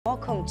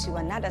Welcome to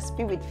another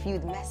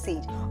spirit-filled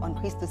message on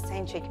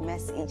Christocentric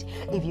Message.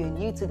 If you're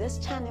new to this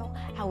channel,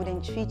 I would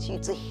entreat you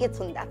to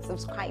hit on that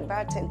subscribe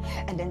button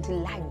and then to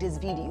like this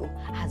video.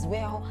 As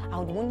well, I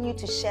would want you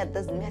to share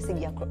this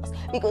message across,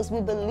 because we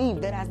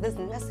believe that as this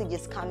message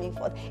is coming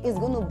forth, it's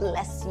going to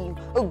bless you.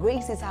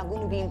 Graces are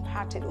going to be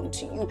imparted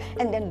unto you,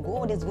 and then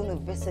God is going to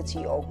visit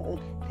your home.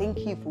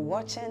 Thank you for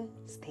watching.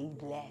 Stay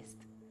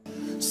blessed.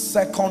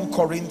 2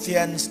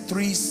 Corinthians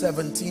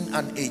 3:17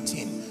 and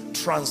 18.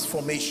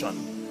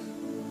 Transformation.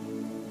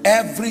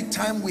 Every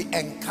time we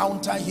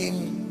encounter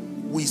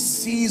him, we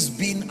cease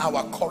being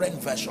our current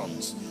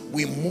versions.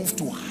 We move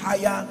to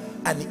higher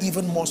and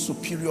even more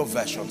superior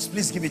versions.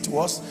 Please give it to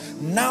us.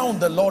 Now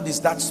the Lord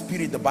is that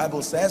spirit, the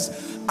Bible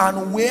says,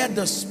 and where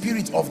the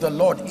spirit of the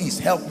Lord is,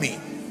 help me,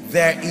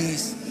 there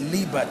is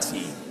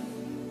liberty.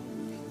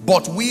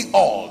 But we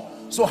all,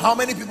 so how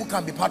many people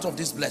can be part of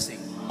this blessing?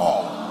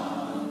 All,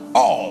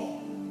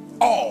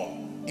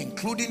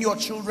 including your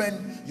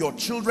children, your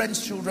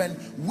children's children.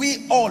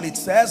 We all, it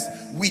says,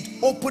 with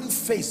open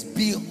face,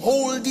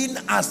 beholding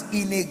as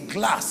in a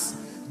glass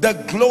the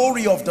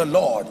glory of the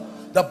Lord,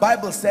 the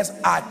Bible says,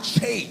 are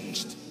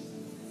changed,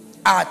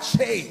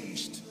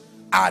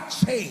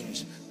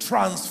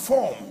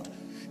 transformed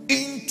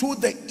into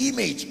the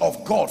image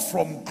of God,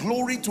 from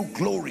glory to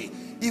glory,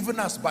 even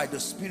as by the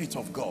Spirit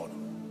of God.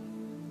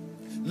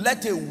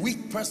 Let a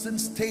weak person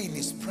stay in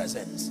his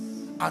presence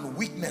and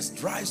weakness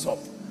dries up.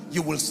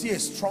 You will see a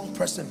strong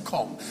person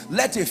come.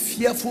 Let a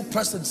fearful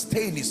person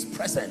stay in his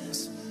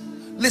presence.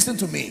 Listen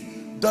to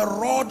me. The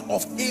rod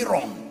of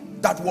Aaron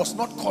that was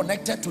not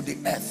connected to the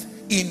earth,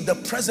 in the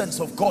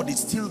presence of God, is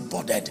still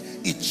budded.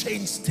 It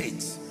changed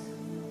states.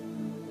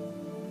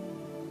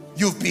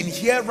 You've been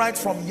here right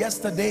from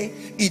yesterday.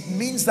 It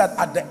means that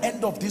at the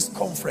end of this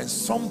conference,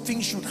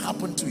 something should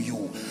happen to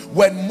you.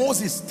 When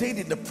Moses stayed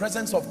in the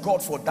presence of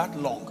God for that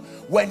long,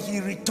 when he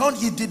returned,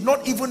 he did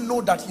not even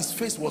know that his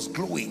face was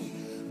glowing.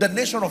 The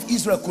nation of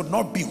Israel could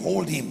not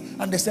behold him,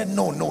 and they said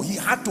no, he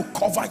had to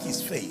cover his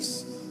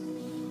face.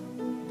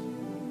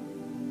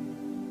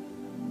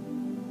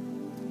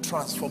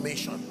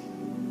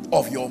 Transformation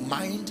of your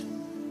mind,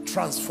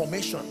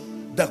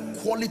 transformation, the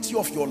quality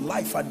of your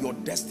life and your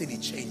destiny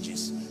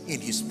changes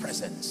in his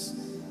presence.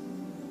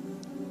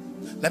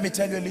 Let me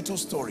tell you a little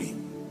story.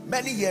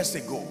 Many years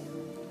ago,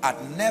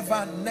 I'd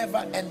never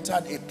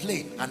entered a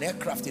plane, an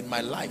aircraft in my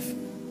life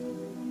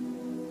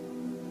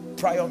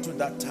prior to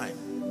that time.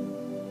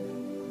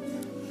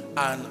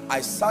 And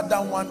I sat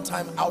down one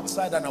time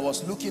outside and I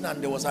was looking,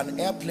 and there was an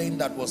airplane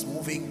that was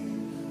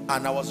moving,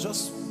 and I was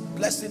just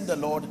blessing the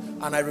Lord,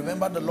 and I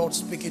remember the Lord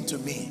speaking to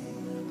me,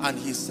 and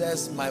he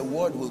says, my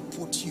word will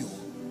put you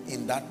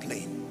in that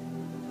plane.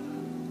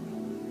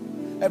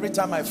 Every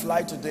time I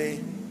fly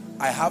today,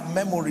 I have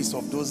memories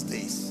of those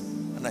days,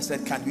 and I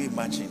said, can you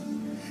imagine?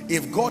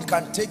 If God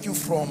can take you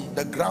from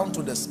the ground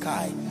to the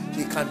sky,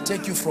 he can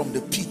take you from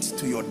the pit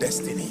to your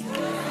destiny.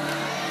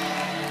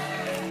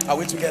 Are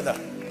we together?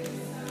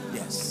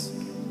 Yes.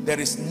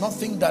 There is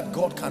nothing that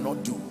God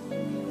cannot do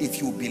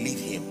if you believe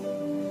him.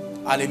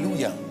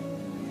 Hallelujah.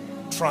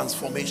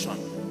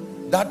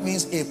 Transformation. That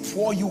means a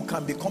poor you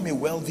can become a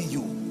wealthy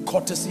you,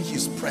 courtesy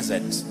his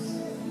presence.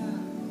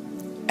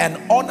 An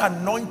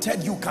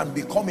unanointed you can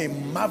become a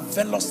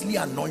marvelously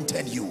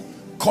anointed you,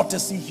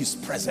 courtesy his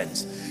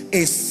presence.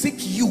 A sick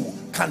you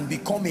can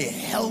become a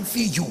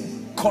healthy you,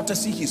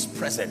 courtesy his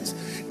presence.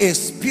 A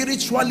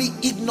spiritually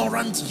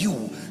ignorant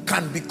you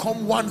can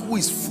become one who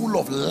is full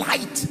of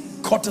light,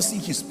 courtesy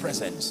his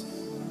presence.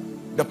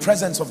 The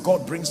presence of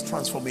God brings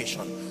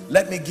transformation.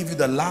 Let me give you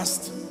the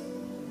last.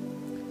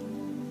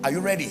 Are you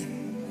ready?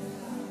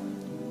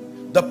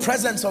 The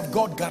presence of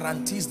God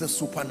guarantees the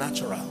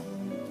supernatural.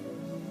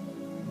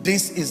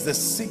 This is the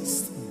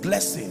sixth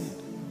blessing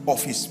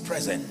of his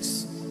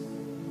presence.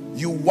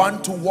 You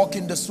want to walk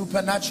in the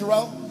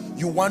supernatural?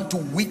 You want to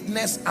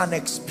witness and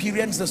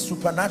experience the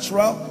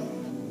supernatural?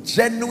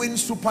 Genuine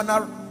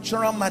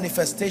supernatural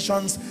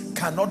manifestations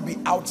cannot be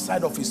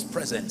outside of his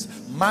presence.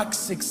 Mark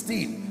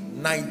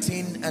 16,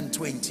 19 and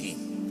 20.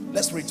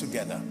 Let's read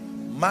together.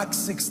 Mark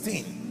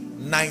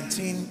 16,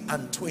 19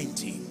 and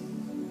 20.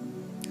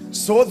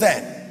 So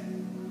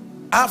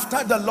then,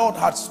 after the Lord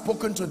had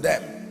spoken to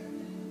them,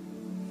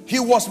 he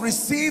was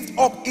received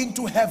up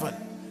into heaven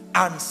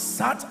and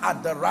sat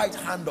at the right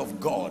hand of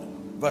God.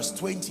 Verse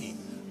 20.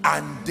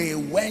 And they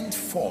went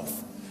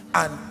forth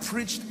and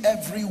preached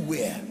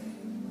everywhere,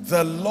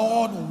 the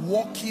Lord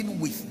walking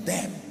with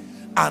them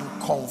and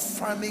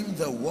confirming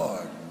the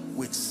word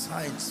with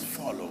signs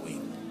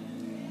following.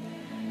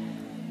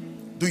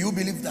 Do you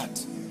believe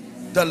that?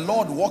 The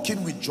Lord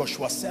walking with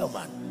Joshua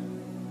Selman.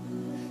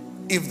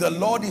 If the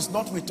Lord is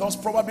not with us,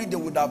 probably they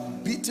would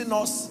have beaten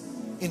us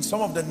in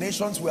some of the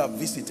nations we have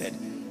visited.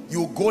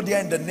 You go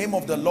there in the name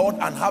of the Lord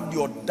and have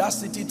the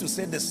audacity to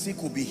say the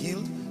sick will be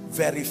healed.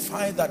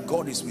 Verify that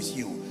God is with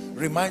you.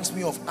 Reminds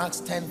me of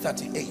Acts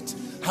 10:38.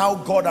 how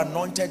God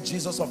anointed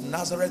Jesus of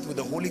Nazareth with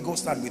the Holy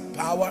Ghost and with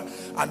power.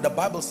 And the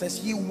Bible says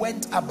he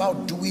went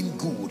about doing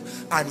good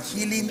and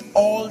healing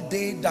all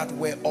they that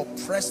were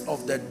oppressed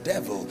of the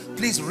devil.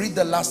 Please read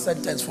the last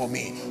sentence for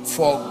me.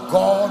 For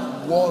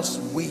God was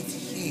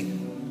with him.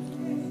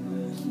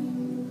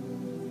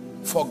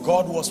 For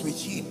God was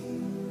with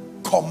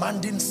him,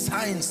 commanding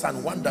signs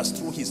and wonders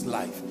through his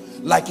life,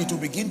 like it will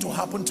begin to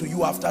happen to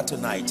you after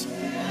tonight.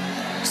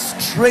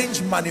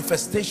 Strange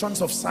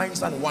manifestations of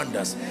signs and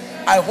wonders.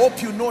 I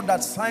hope you know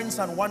that signs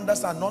and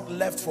wonders are not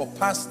left for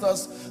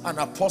pastors and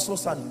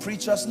apostles and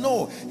preachers.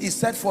 No, he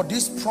said, for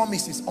this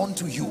promise is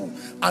unto you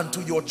and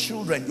to your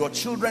children, your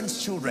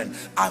children's children,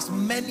 as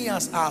many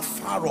as are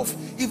far off,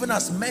 even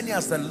as many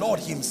as the Lord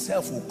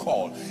himself will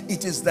call.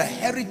 It is the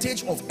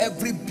heritage of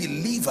every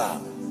believer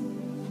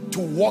to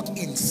walk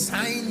in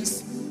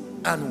signs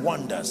and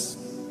wonders.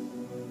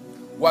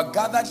 We're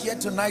gathered here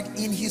tonight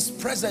in his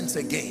presence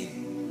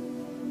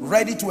again,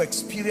 ready to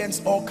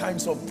experience all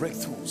kinds of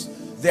breakthroughs.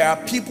 There are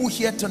people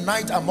here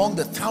tonight among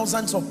the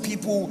thousands of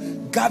people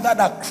gathered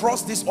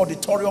across this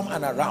auditorium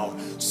and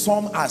around.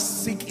 Some are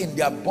sick in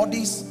their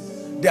bodies.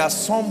 There are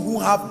some who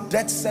have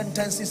death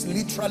sentences,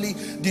 literally.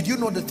 Did you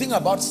know the thing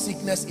about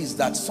sickness is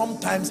that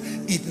sometimes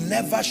it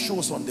never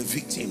shows on the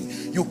victim?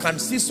 You can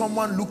see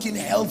someone looking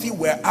healthy,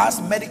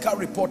 whereas medical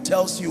report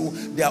tells you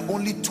there are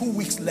only 2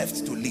 weeks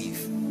left to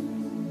live.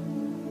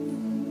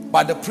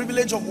 By the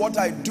privilege of what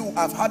I do,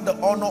 I've had the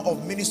honor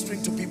of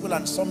ministering to people,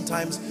 and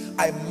sometimes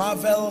I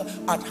marvel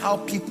at how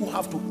people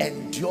have to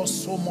endure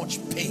so much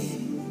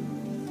pain.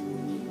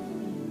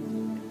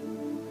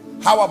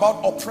 How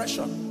about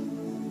oppression?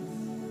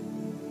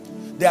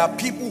 There are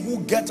people who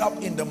get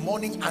up in the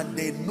morning and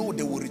they know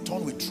they will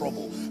return with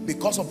trouble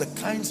because of the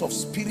kinds of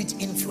spirit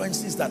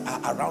influences that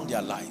are around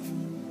their life.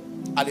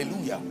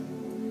 Hallelujah.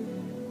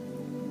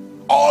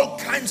 All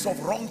kinds of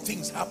wrong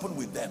things happen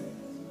with them.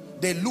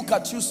 They look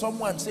at you,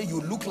 someone say, you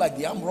look like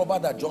the armed robber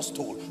that just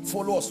stole.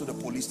 Follow us to the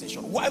police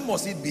station. Why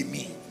must it be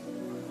me?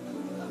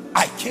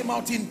 I came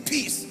out in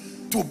peace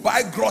to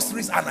buy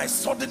groceries and I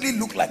suddenly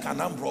look like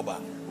an armed robber.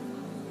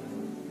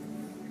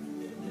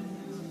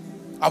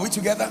 Are we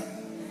together?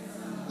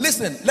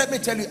 Listen, let me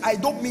tell you, I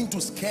don't mean to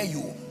scare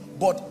you,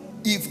 but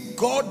if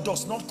God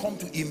does not come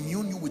to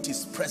immune you with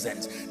his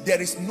presence,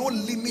 there is no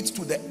limit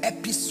to the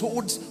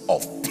episodes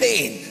of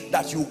pain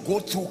that you go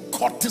through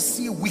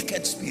courtesy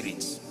wicked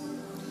spirits.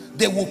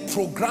 They will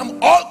program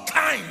all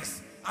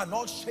kinds and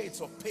all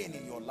shades of pain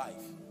in your life.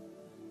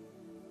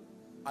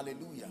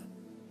 Hallelujah.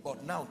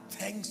 But now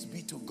thanks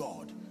be to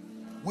God,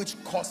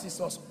 which causes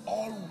us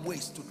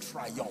always to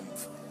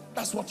triumph.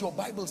 That's what your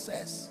Bible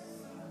says.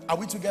 Are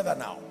we together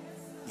now?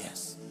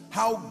 Yes.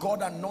 How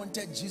God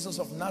anointed Jesus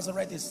of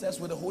Nazareth, it says,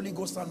 with the Holy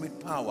Ghost and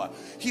with power.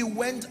 He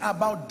went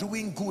about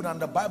doing good, and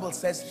the Bible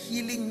says,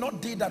 healing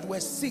not they that were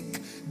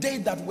sick, they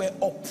that were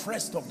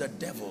oppressed of the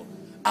devil.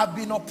 I've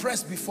been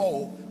oppressed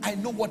before. I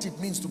know what it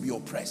means to be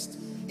oppressed.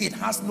 It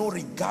has no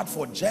regard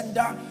for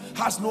gender,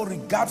 has no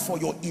regard for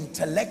your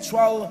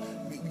intellectual,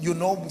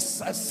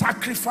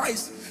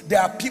 sacrifice.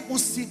 There are people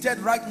seated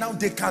right now,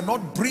 they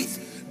cannot breathe.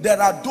 There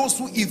are those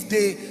who, if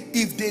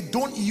they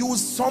don't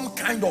use some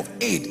kind of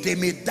aid, they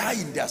may die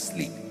in their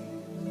sleep.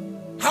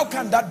 How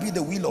can that be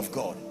the will of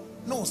God?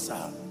 No,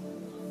 sir.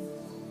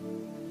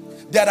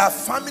 There are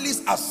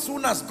families, as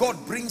soon as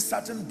God brings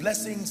certain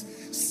blessings,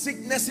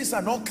 sicknesses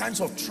and all kinds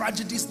of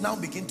tragedies now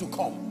begin to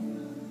come.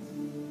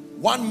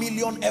 1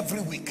 million every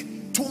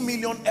week, 2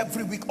 million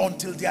every week,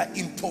 until they are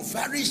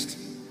impoverished.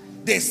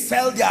 They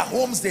sell their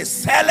homes, they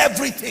sell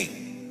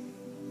everything.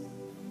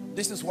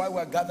 This is why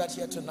we're gathered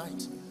here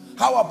tonight.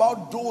 How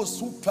about those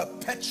who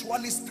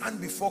perpetually stand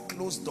before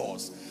closed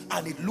doors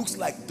and it looks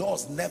like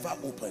doors never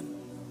open?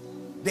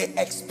 They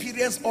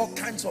experience all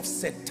kinds of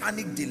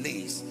satanic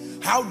delays.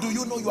 How do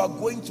you know you are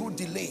going through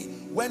delay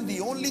when the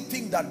only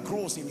thing that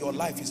grows in your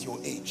life is your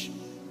age?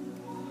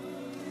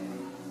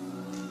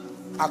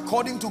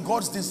 According to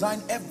God's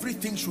design,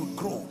 everything should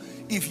grow.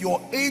 If your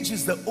age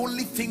is the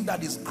only thing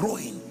that is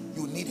growing,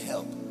 you need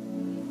help.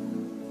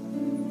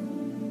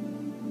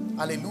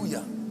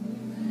 Hallelujah.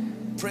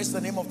 Praise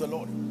the name of the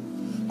Lord.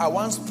 I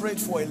once prayed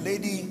for a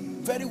lady,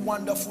 very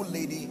wonderful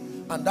lady,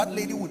 and that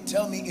lady would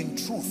tell me in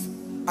truth.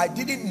 I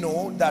didn't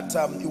know that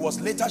it was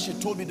later she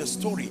told me the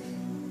story.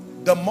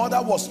 The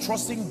mother was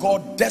trusting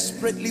God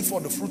desperately for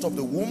the fruit of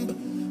the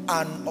womb,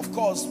 and of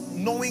course,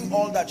 knowing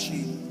all that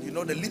she, the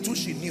little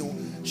she knew,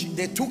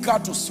 they took her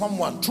to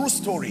someone, true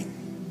story,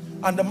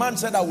 and the man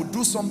said, I will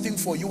do something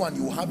for you and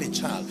you will have a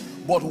child,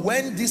 but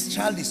when this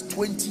child is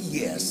 20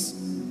 years,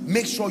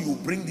 make sure you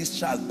bring this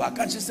child back.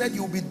 And she said,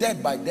 you'll be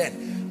dead by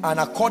then. And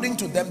according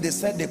to them, they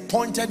said they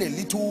pointed a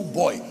little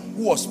boy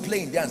who was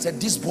playing there and said,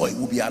 this boy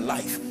will be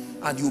alive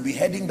and you'll be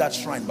heading that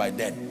shrine by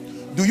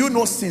then. Do you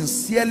know,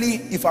 sincerely,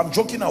 if I'm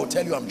joking, I'll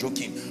tell you I'm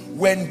joking.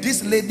 When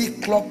this lady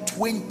clocked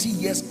 20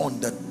 years on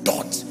the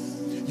dot,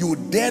 you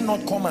dare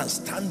not come and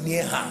stand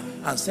near her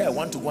and say, I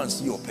want to go and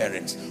see your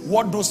parents.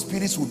 What those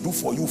spirits will do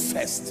for you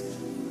first.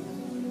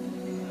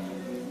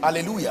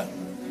 Hallelujah.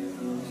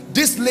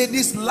 This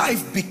lady's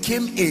life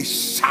became a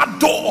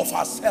shadow of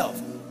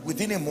herself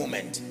within a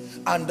moment.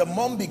 And the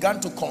mom began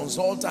to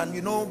consult, and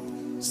you know,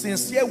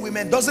 sincere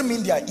women doesn't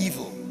mean they are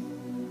evil.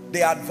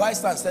 They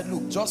advised her and said,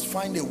 look, just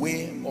find a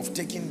way of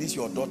taking this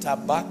your daughter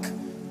back,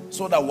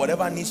 so that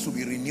whatever needs to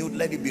be renewed,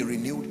 let it be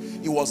renewed.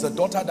 It was the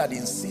daughter that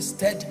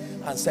insisted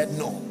and said,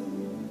 no,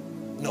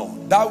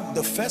 that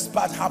the first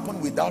part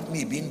happened without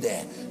me being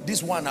there.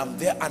 This one, I'm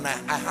there, and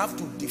I have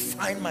to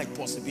define my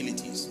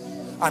possibilities.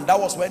 And that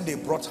was when they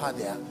brought her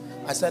there.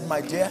 I said,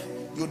 my dear,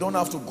 you don't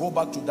have to go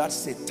back to that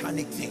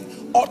satanic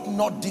thing. Ought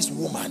not this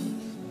woman,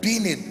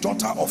 being a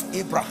daughter of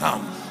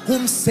Abraham,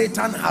 whom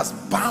Satan has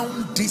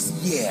bound these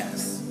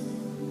years?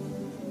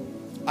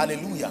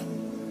 Hallelujah.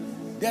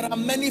 There are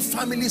many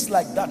families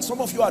like that. Some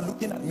of you are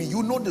looking at me,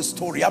 you know the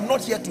story. I'm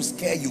not here to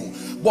scare you,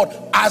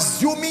 but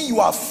assuming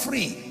you are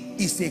free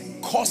is a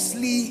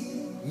costly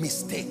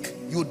mistake.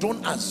 You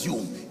don't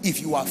assume. If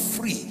you are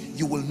free,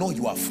 you will know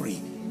you are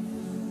free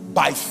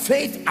by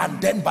faith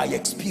and then by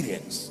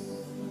experience.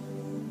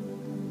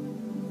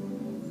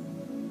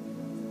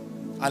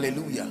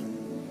 Hallelujah.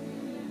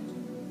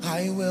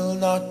 I will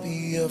not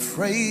be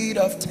afraid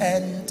of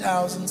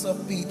 10,000s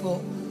of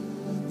people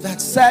that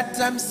set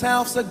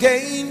themselves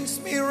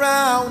against me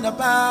round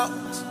about.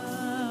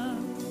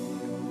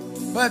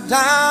 But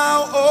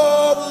thou,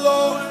 oh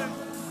Lord,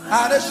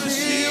 art a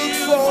shield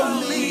for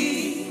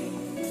me.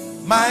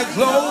 My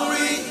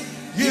glory,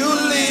 you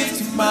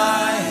lift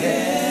my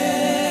head.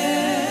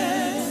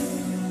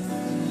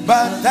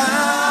 But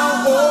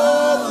thou,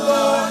 oh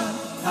Lord,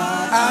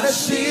 art a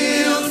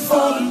shield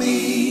for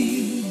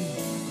me.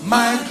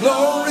 My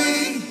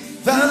glory,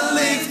 the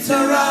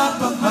lifter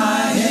up of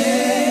my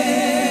head.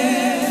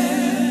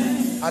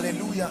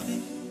 Hallelujah.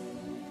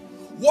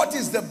 What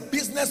is the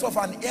business of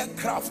an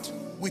aircraft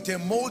with a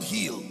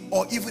molehill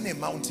or even a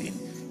mountain?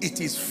 It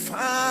is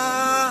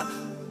far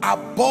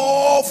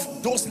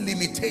above those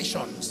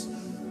limitations.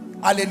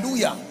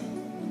 Hallelujah.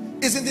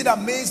 Isn't it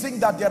amazing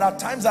that there are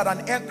times that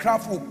an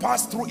aircraft will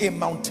pass through a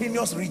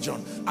mountainous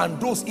region and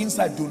those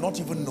inside do not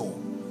even know,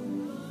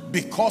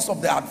 because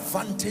of the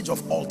advantage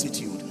of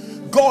altitude.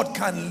 God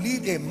can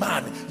lead a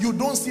man. You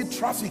don't see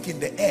traffic in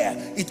the air.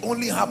 It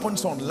only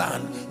happens on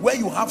land, where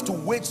you have to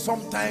wait,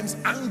 sometimes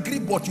angry,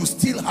 but you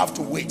still have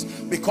to wait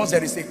because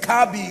there is a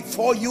car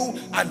before you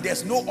and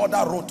there's no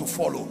other road to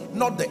follow,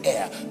 not the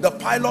air. The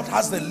pilot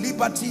has the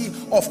liberty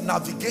of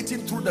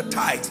navigating through the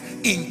tides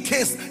in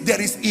case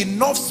there is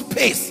enough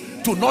space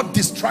to not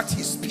distract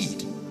his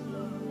speed.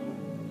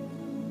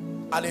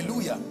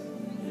 Hallelujah.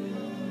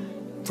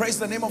 Praise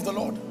the name of the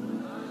Lord.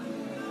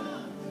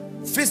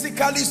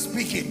 Physically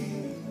speaking,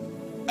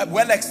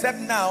 well, except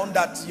now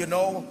that, you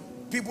know,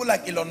 people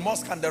like Elon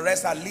Musk and the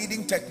rest are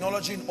leading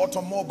technology in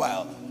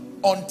automobile.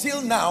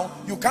 Until now,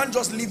 you can't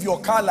just leave your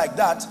car like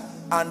that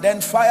and then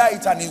fire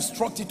it and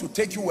instruct it to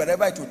take you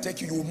wherever it will take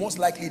you. You will most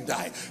likely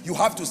die. You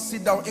have to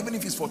sit down. Even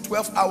if it's for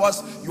 12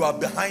 hours, you are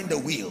behind the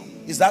wheel.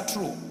 Is that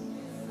true?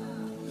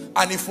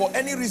 And if for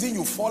any reason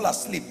you fall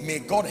asleep, may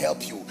God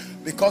help you,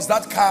 because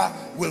that car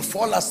will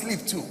fall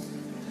asleep too.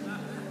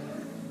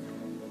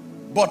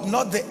 But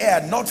not the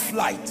air, not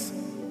flight.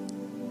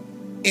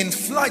 In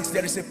flight,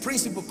 there is a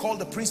principle called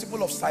the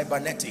principle of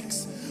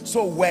cybernetics.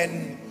 So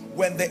when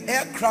the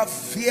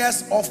aircraft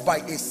veers off by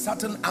a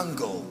certain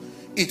angle,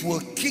 it will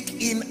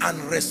kick in and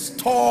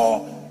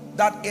restore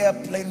that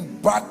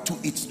airplane back to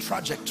its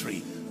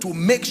trajectory to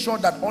make sure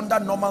that under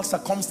normal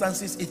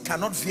circumstances it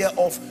cannot veer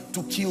off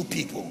to kill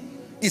people.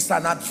 It's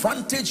an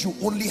advantage you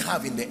only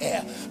have in the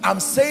air. I'm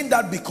saying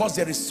that because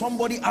there is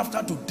somebody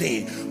after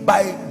today,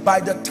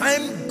 by the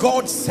time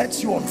God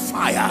sets you on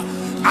fire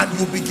and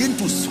you begin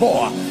to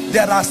soar,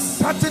 there are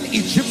certain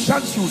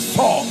Egyptians you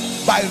saw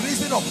by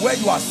reason of where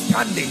you are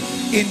standing.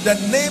 In the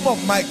name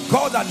of my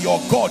God and your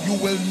God, you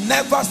will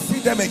never see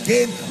them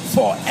again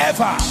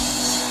forever.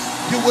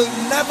 You will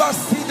never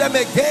see them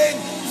again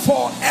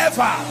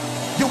forever.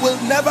 You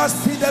will never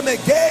see them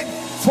again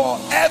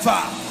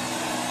forever.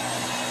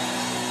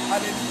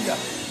 Hallelujah.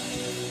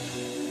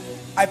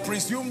 I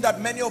presume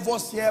that many of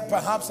us here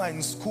perhaps are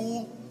in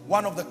school,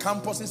 one of the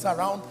campuses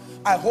around.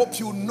 I hope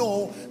you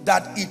know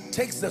that it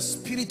takes the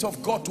Spirit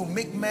of God to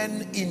make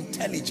men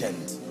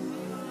intelligent.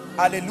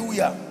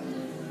 Hallelujah.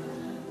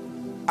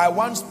 I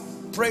once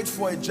prayed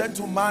for a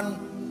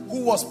gentleman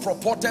who was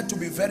purported to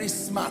be very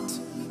smart,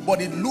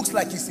 but it looks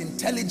like his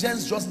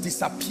intelligence just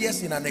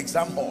disappears in an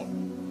exam hall.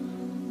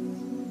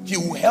 He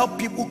will help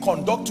people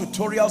conduct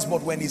tutorials,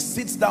 but when he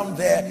sits down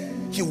there,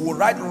 he will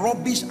write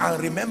rubbish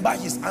and remember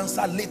his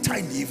answer later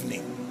in the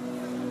evening.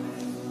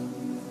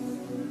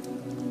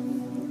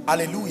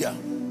 Hallelujah.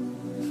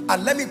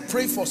 And let me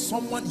pray for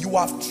someone. You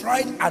have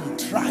tried and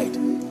tried.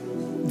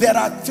 There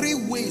are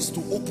 3 ways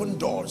to open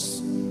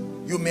doors.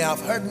 You may have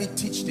heard me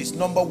teach this.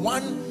 Number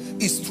 1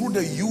 is through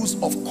the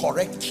use of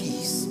correct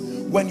keys.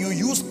 When you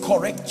use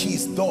correct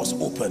keys, doors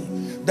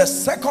open. The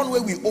second way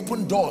we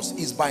open doors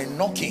is by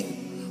knocking.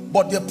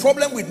 But the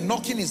problem with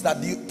knocking is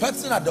that the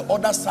person at the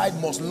other side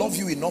must love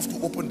you enough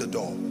to open the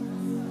door.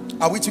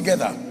 Are we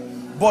together?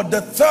 But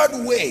the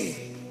third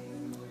way,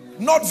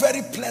 not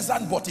very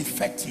pleasant but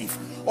effective,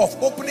 of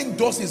opening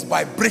doors is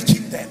by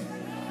breaking them.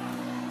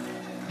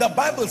 The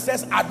Bible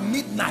says at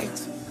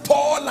midnight,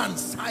 Paul and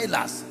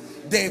Silas,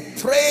 they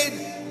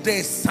prayed,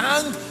 they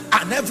sang,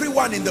 and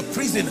everyone in the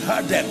prison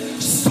heard them.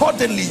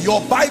 Suddenly,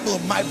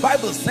 my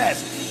Bible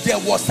says there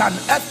was an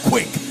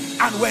earthquake,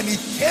 and when it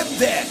came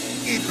there,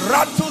 it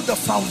rattled the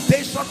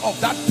foundation of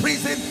that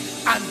prison.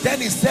 And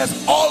then it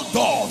says all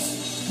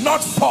doors,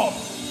 not some,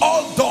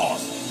 all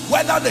doors,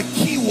 whether the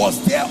key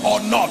was there or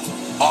not,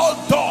 all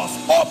doors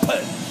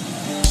open.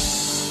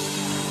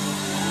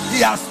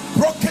 He has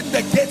broken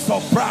the gates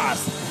of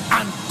brass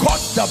and cut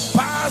the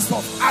bars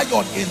of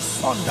iron in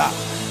sunder.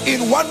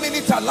 In 1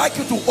 minute, I'd like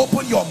you to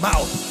open your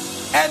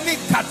mouth. Any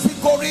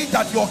category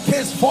that your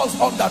case falls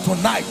under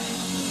tonight,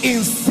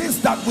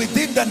 insist that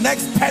within the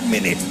next 10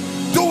 minutes,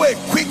 do a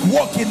quick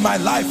walk in my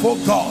life, oh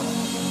God.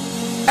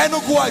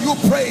 Enugu, are you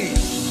praying?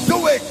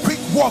 Do a quick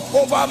walk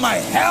over my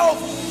health,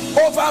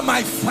 over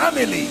my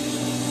family.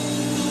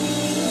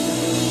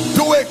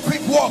 Do a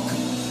quick walk.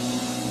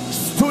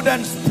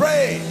 Students,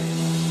 pray.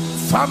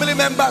 Family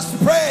members,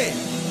 pray.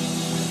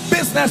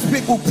 Business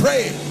people,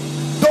 pray.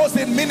 Those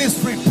in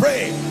ministry,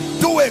 pray.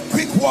 Do a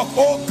quick walk,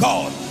 oh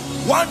God.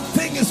 One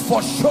thing is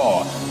for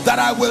sure, that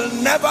I will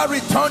never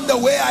return the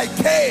way I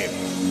came.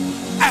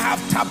 I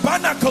have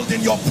tabernacled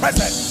in your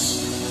presence.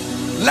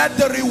 Let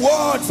the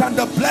rewards and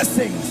the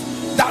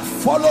blessings that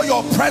follow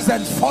your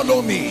presence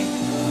follow me.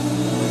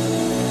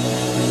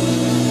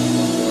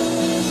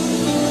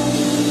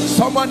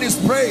 Someone is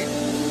praying.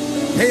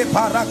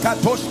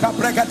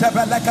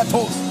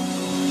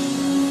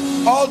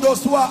 All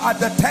those who are at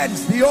the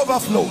tents, the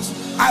overflows,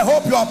 I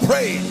hope you are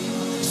praying.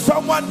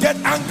 Someone get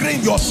angry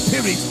in your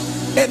spirit.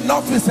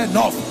 Enough is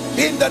enough.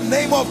 In the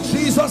name of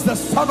Jesus, the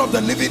Son of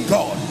the living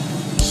God.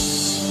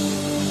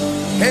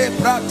 Pray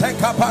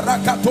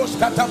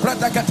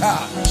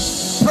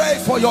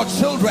for your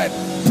children.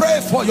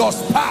 Pray for your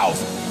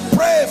spouse.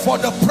 Pray for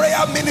the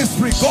prayer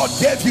ministry God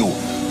gave you.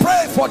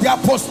 Pray for the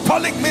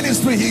apostolic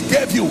ministry he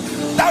gave you.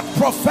 That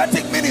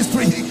prophetic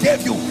ministry he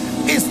gave you.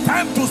 It's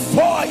time to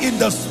soar in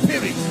the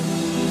spirit.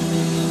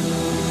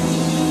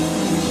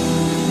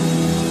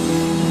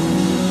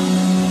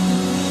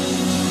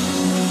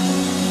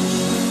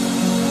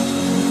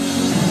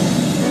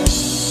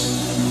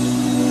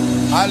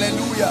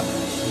 Hallelujah.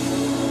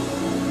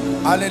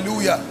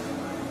 Hallelujah.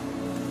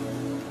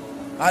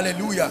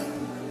 Hallelujah.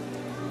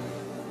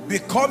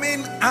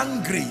 Becoming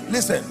angry,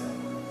 listen,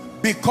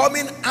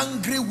 becoming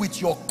angry with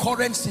your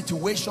current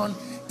situation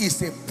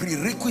is a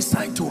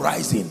prerequisite to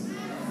rising.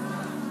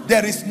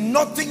 There is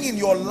nothing in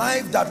your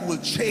life that will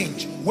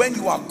change when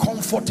you are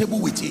comfortable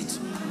with it.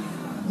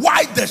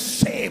 Why the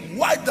shame?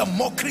 Why the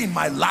mockery in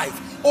my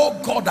life? Oh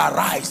God,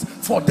 arise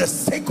for the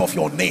sake of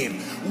your name.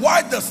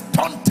 Why the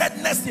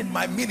stuntedness in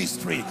my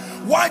ministry?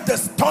 Why the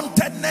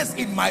stuntedness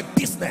in my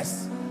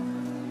business?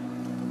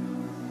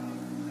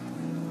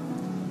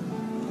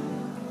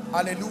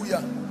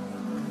 Hallelujah.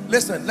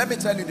 Listen, let me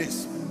tell you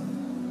this.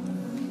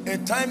 A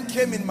time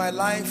came in my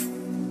life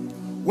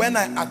when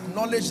I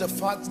acknowledged the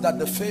fact that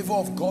the favor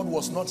of God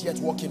was not yet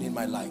working in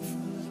my life.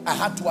 I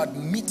had to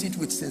admit it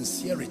with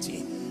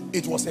sincerity.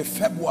 It was a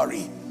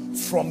February.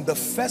 From the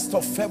 1st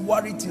of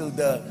February till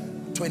the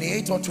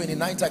 28th or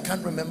 29th, I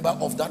can't remember,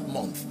 of that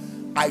month,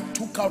 I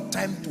took out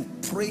time to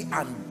pray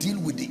and deal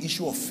with the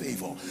issue of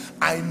favor.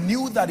 I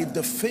knew that if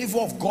the favor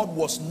of God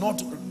was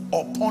not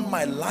upon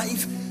my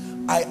life,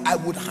 I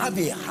would have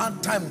a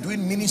hard time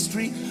doing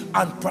ministry,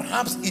 and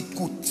perhaps it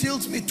could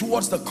tilt me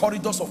towards the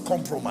corridors of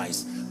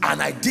compromise,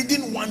 and I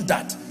didn't want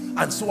that.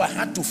 And so I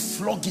had to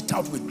flog it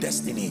out with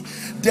destiny.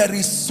 There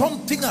is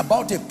something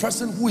about a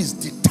person who is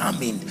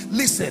determined.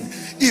 Listen,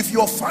 if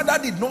your father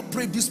did not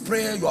pray this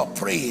prayer you are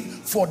praying,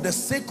 for the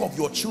sake of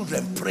your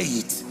children, pray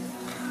it.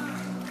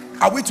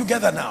 Are we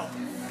together now?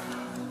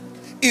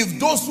 If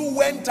those who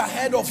went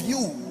ahead of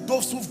you,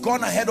 those who've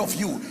gone ahead of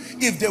you,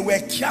 if they were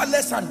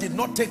careless and did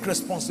not take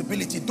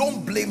responsibility,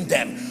 don't blame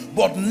them.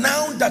 But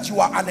now that you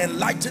are an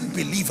enlightened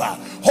believer,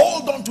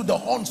 hold on to the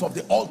horns of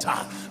the altar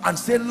and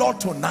say, Lord,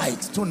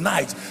 tonight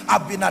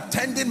I've been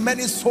attending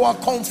many SOA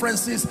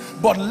conferences,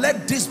 but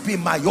let this be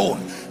my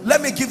own.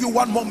 Let me give you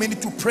 1 more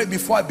minute to pray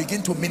before I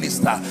begin to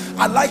minister.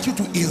 I'd like you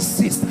to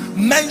insist.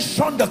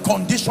 Mention the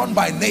condition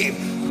by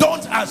name.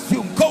 Don't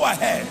assume. Go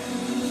ahead.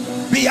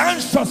 Be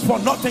anxious for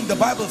nothing, the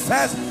Bible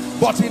says,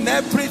 but in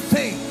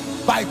everything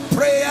by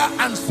prayer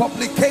and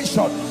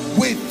supplication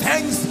with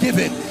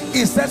thanksgiving.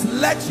 It says,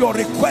 let your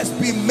request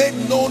be made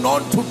known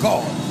unto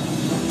God.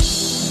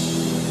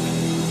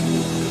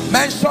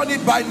 Mention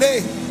it by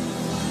name.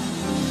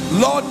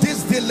 Lord,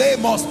 this delay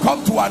must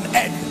come to an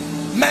end.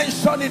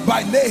 Mention it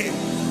by name.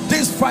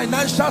 This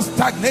financial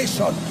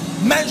stagnation,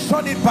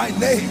 mention it by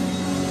name.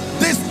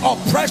 This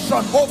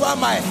oppression over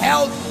my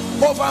health,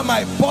 over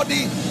my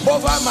body,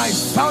 over my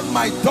son,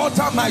 my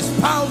daughter, my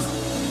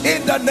spouse,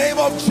 in the name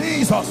of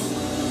Jesus.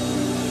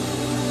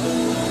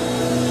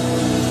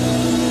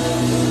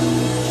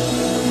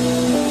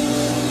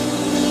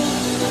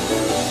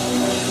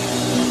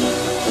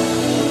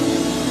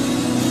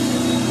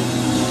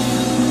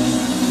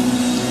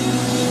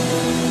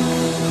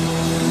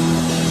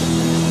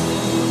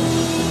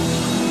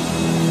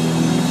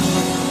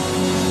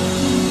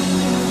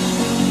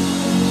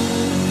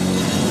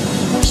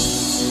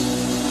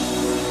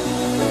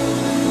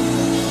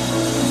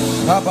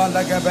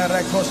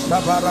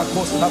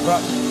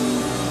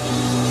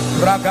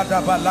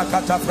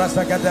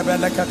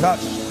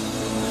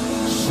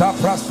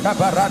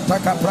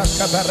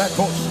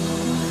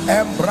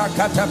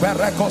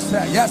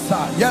 Yes,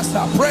 sir. Yes,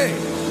 sir. Pray.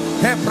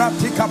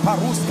 Hebratika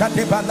paruska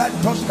de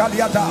balantos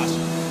kaliadash.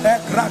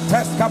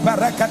 Egrateska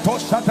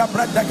berekatosha da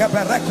bredega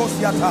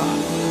berekosiata.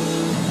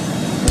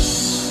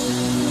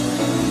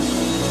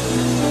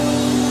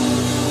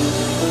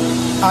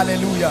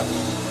 Hallelujah.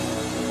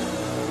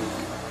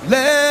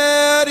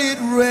 Let it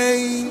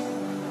rain.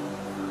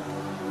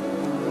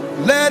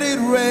 Let it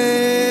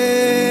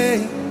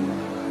rain.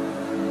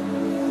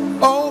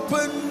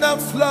 Open the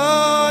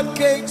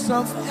floodgates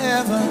of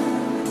heaven.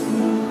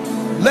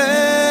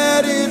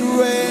 Let it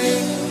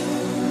rain.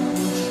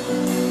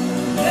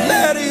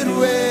 Let it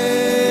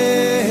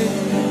rain.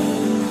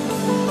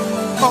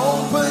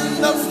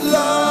 Open the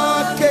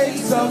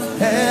floodgates of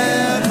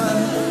heaven.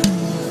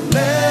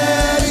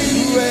 Let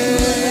it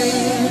rain.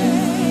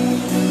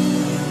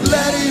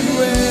 Let it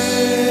rain.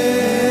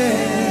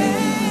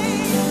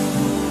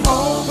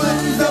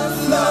 Open the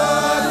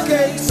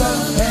floodgates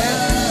of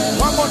heaven.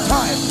 One more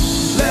time.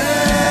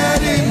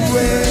 Let it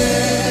rain.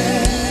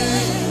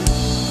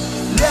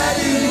 Let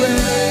it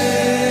rain.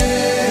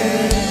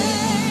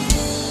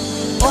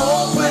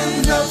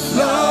 Open the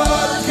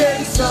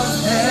floodgates of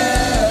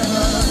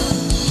heaven.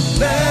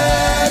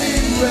 Let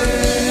it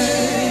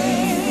rain.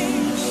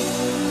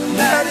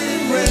 Let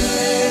it rain.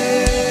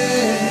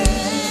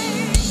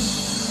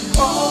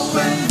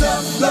 Open the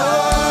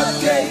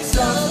floodgates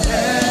of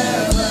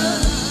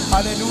heaven.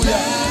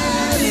 Hallelujah.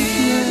 Let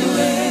it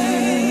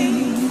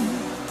rain.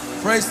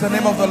 Praise the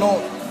name of the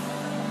Lord.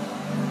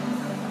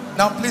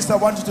 Now please, I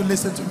want you to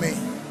listen to me.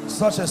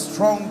 Such a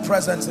strong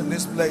presence in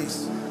this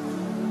place.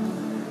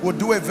 We'll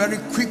do a very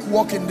quick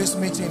walk in this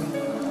meeting,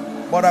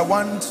 but I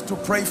want to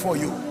pray for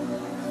you.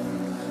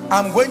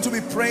 I'm going to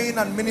be praying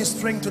and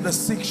ministering to the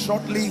sick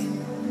shortly,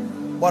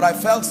 but I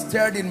felt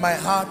stirred in my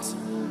heart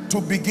to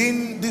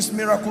begin this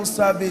miracle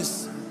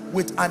service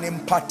with an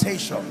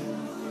impartation.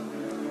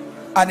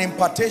 An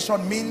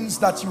impartation means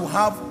that you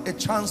have a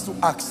chance to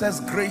access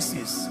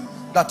graces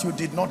that you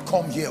did not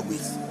come here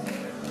with.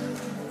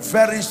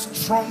 Very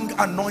strong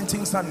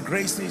anointings and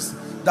graces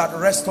that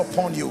rest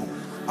upon you,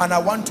 and I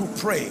want to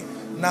pray.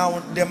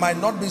 Now there might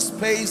not be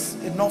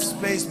enough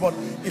space, but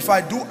if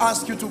I do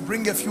ask you to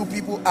bring a few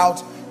people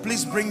out,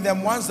 please bring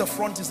them. Once the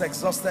front is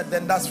exhausted,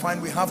 then that's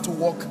fine. We have to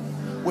walk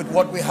with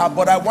what we have,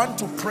 but I want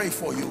to pray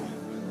for you.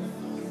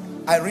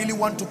 I really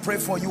want to pray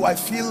for you. I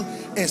feel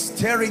a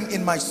stirring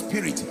in my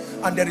spirit,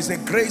 and there is a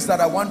grace that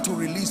I want to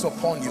release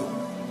upon you.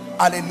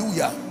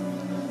 Hallelujah.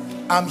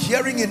 I'm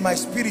hearing in my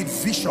spirit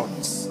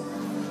visions.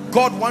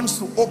 God wants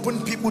to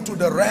open people to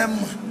the realm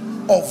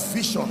of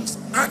visions,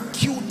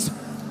 acute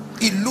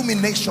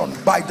illumination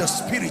by the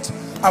Spirit.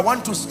 I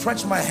want to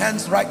stretch my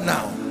hands right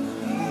now.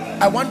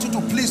 I want you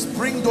to please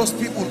bring those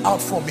people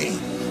out for me.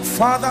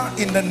 Father,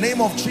 in the name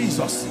of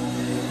Jesus,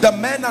 the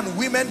men and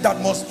women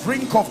that must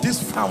drink of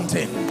this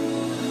fountain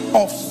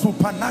of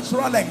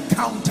supernatural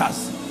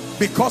encounters,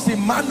 because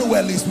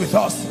Emmanuel is with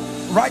us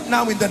right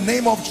now, in the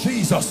name of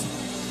Jesus,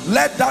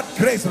 let that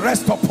grace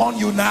rest upon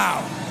you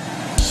now.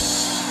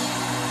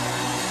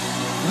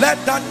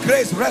 Let that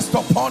grace rest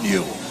upon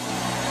you.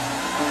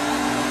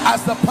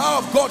 As the power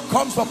of God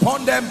comes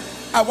upon them,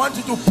 I want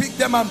you to pick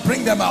them and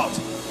bring them out.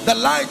 The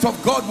light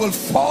of God will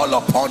fall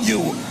upon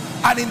you,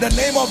 and in the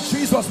name of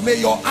Jesus, may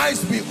your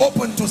eyes be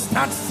open to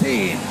start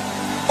seeing,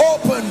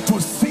 open to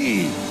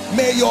see.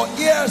 May your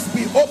ears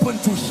be open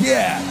to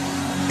hear,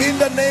 in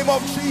the name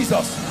of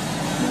Jesus.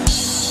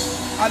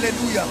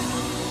 Hallelujah.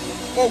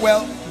 Oh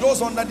well,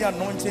 those under the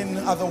anointing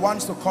are the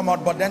ones to come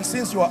out, but then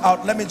since you are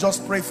out, let me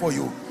just pray for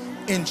you.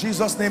 In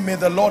Jesus' name, may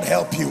the Lord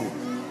help you,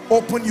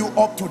 open you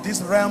up to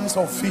these realms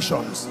of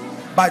visions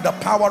by the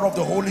power of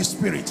the Holy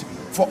Spirit.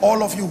 For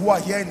all of you who are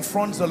here in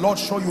front, the Lord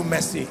show you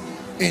mercy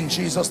in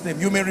Jesus' name.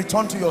 You may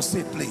return to your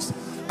seat, please.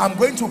 I'm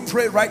going to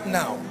pray right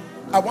now.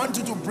 I want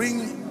you to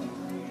bring,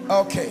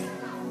 okay,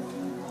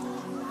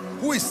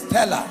 who is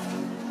Stella?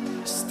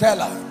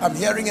 Stella, I'm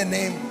hearing a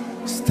name,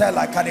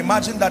 Stella. I can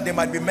imagine that there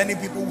might be many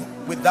people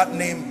with that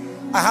name.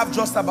 I have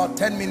just about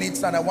 10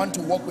 minutes and I want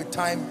to walk with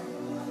time.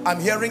 I'm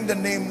hearing the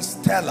name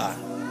Stella,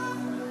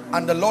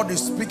 and the Lord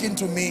is speaking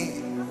to me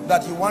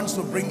that he wants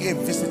to bring a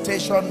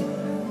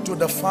visitation to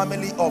the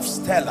family of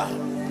Stella.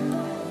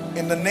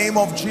 In the name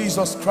of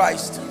Jesus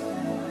Christ,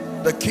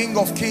 the King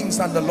of Kings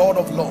and the Lord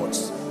of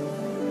Lords.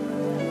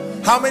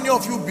 How many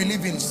of you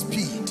believe in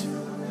speed?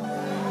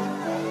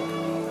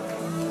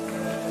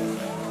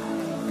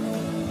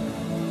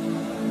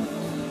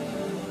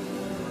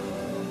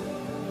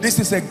 This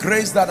is a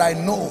grace that I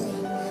know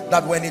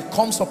that when it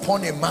comes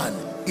upon a man,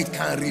 it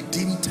can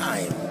redeem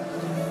time.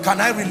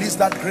 Can I release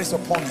that grace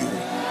upon you?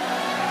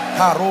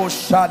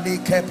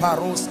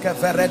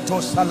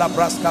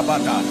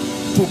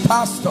 To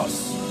pastors,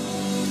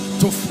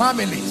 to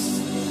families,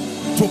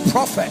 to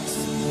prophets,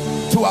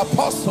 to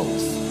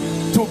apostles,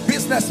 to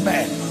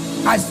businessmen,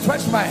 I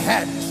stretch my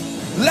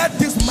hands. Let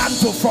this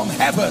mantle from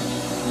heaven,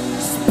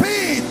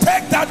 speed,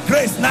 Take that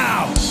grace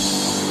now.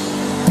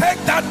 Take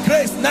that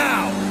grace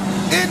now.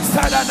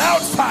 Inside and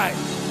outside.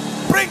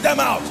 Bring them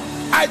out.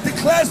 I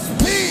declare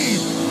speed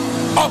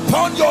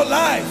upon your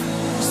life.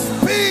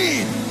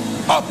 Speed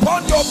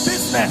upon your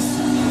business.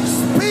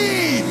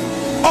 Speed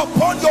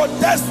upon your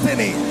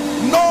destiny.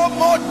 No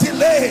more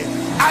delay.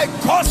 I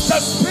cause the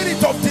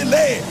spirit of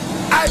delay.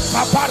 I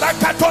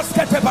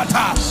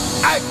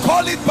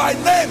call it by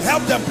name.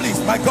 Help them please,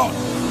 my God.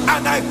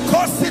 And I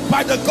cause it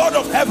by the God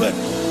of heaven.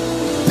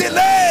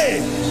 Delay,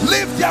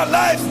 live their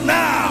lives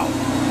now.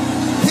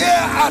 Here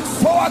at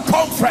SOA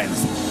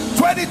Conference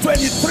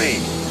 2023,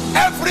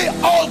 every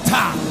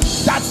altar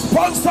that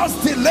sponsors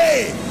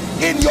delay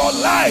in your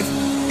life,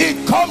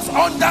 it comes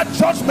under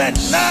judgment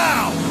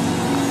now.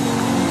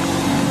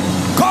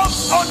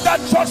 Comes under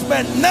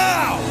judgment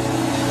now.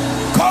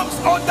 Comes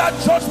under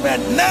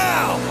judgment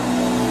now.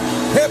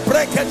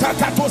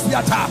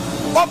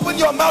 Open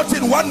your mouth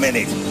in 1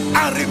 minute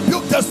and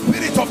rebuke the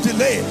spirit of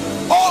delay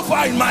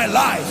over in my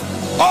life,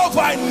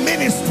 over in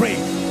ministry,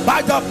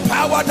 by the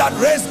power that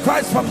raised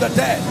Christ from the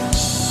dead.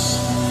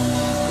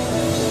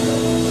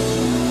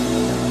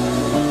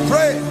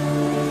 Pray.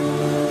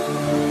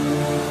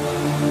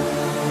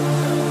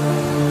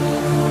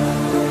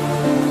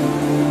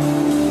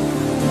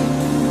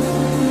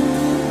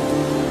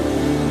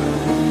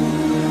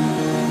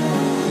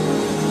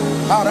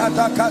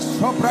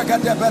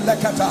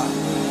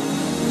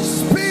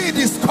 Speed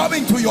is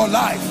coming to your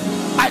life.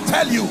 I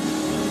tell you,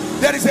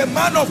 there is a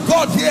man of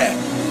God here.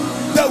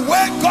 The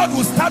way God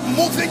will start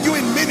moving you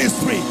in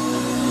ministry,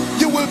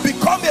 you will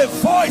become a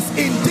voice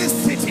in this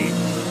city.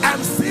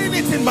 I'm seeing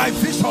it in my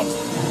visions.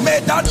 May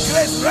that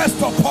grace rest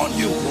upon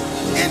you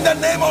in the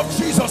name of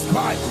Jesus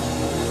Christ.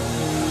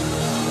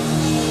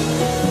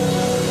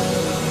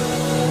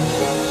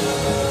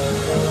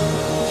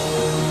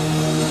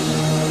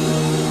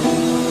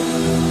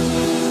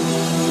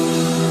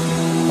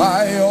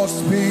 By your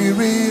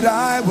spirit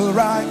I will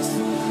rise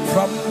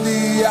from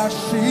the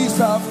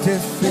ashes of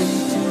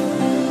defeat.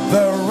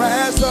 The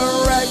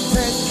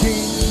resurrected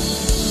King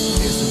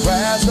is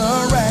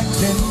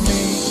resurrecting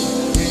me.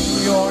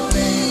 In your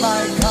name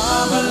I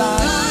come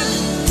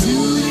alive to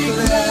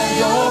declare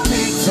your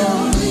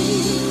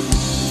victory.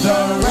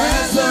 The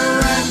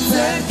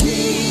resurrected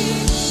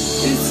King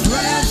is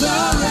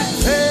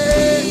resurrecting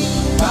me.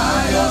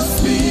 By your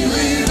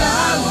spirit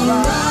I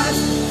will rise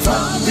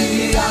from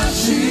the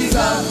ashes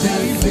of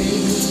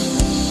defeat.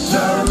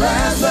 The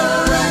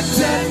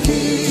resurrected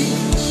King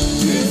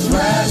is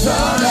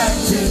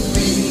resurrecting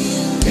me.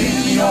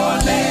 In your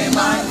name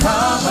I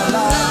come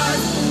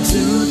alive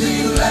to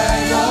declare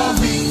your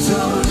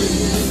victory.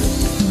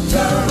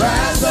 The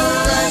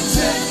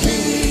resurrected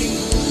King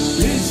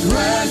is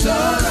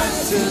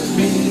resurrecting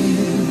me.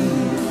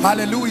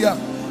 Hallelujah.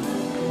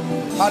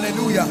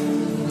 Hallelujah.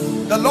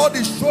 The Lord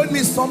is showing me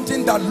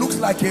something that looks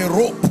like a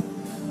rope,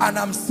 and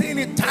I'm seeing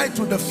it tied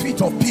to the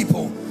feet of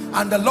people.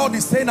 And the Lord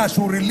is saying I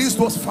should release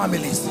those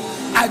families.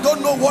 I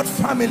don't know what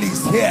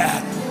families here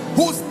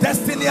whose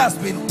destiny has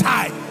been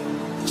tied.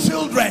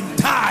 Children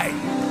tied,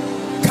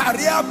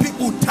 career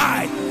people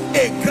tied,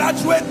 a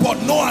graduate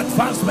but no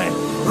advancement.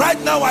 Right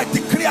now I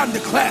decree and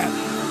declare,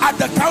 at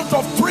the count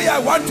of 3 I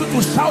want you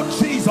to shout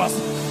Jesus,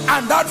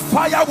 and that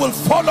fire will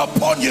fall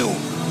upon you,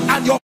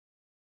 and your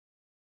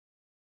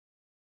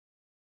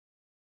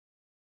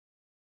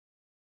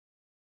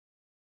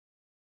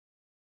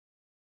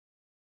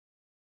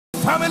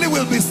family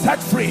will be set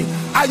free.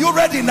 Are you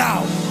ready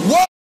now?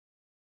 1,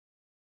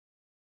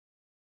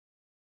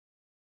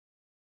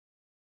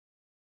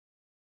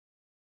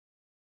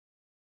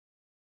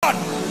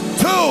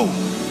 2,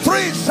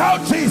 3,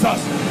 shout Jesus.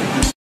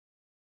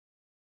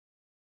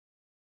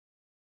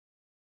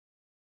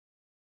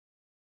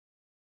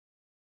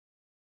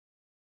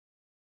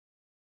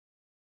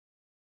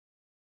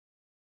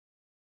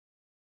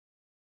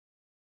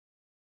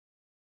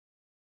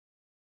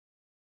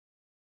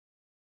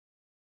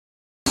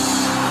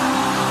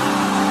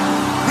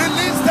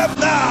 Release them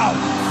now.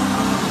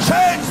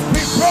 Chains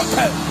be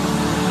broken.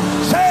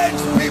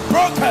 Chains be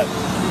broken.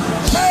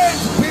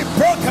 Chains be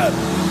broken.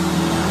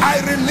 I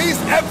release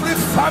every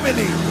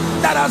family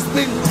that has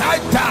been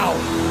tied down.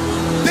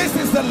 This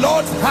is the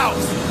Lord's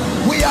house.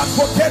 We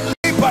advocate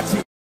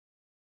liberty.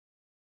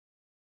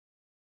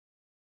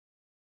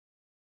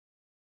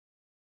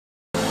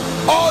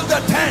 All the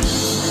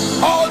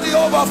tents, all the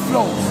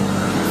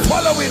overflows,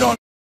 follow it on.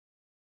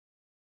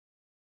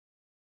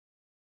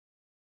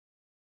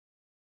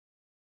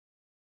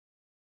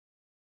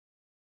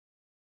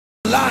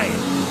 Line.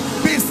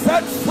 Be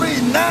set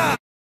free now.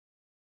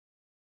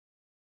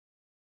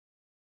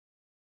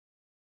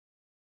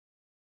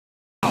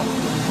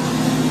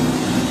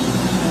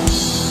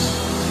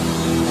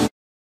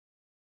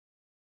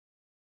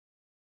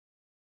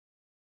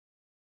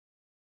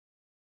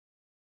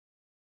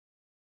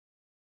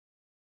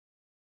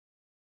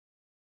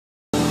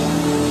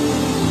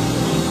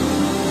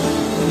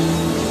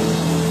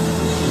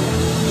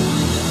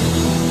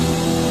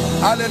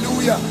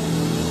 Hallelujah.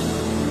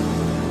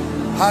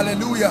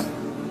 Hallelujah.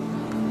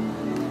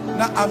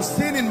 Now I'm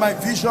seeing in my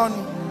vision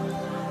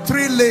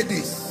 3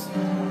 ladies.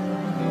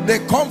 They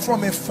come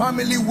from a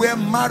family where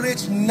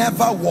marriage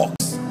never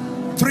works.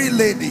 3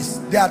 ladies.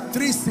 They are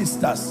 3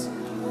 sisters.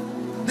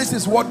 This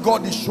is what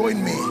God is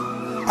showing me.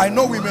 I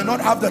know we may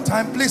not have the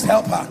time. Please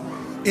help her.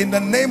 In the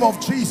name of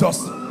Jesus,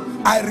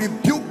 I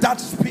rebuke that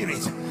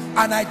spirit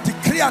and I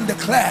decree and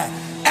declare,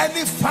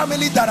 any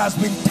family that has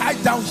been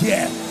tied down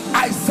here,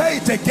 I say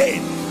it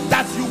again,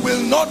 that you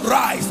will not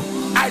rise.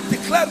 I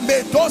declare,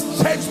 may those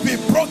chains be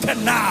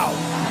broken now.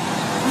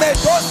 May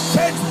those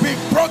chains be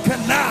broken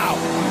now.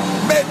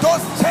 May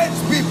those chains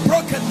be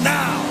broken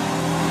now.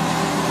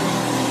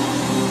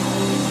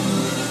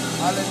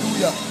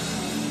 Hallelujah.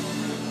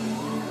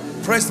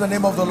 Praise the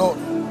name of the Lord.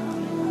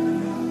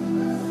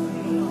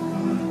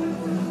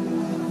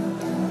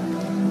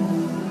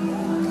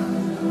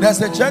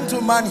 There's a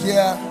gentleman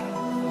here.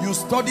 You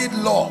studied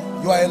law.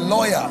 You are a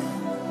lawyer.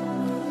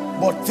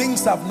 But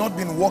things have not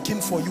been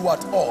working for you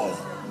at all.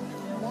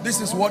 This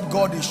is what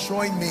God is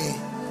showing me.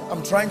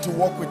 I'm trying to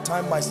walk with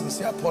time. My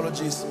sincere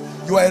apologies.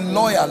 You are a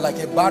lawyer, like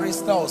a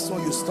barrister or so.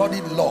 You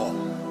studied law.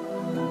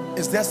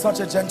 Is there such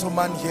a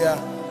gentleman here?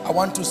 I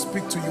want to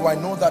speak to you. I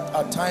know that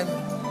our time,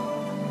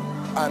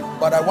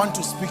 but I want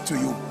to speak to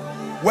you.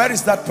 Where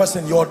is that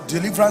person? Your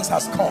deliverance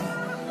has come.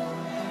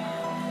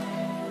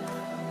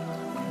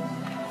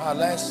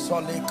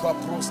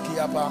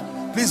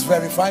 Please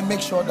verify.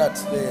 Make sure that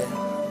the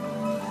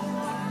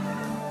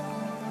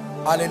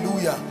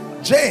hallelujah.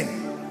 Jane.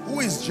 Who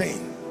is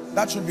Jane?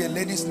 That should be a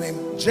lady's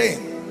name.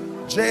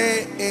 Jane.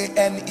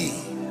 J-A-N-E.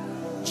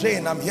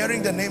 Jane. I'm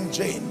hearing the name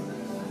Jane.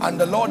 And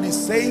the Lord is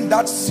saying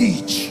that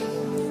siege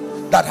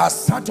that has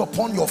sat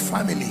upon your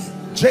family,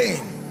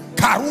 Jane,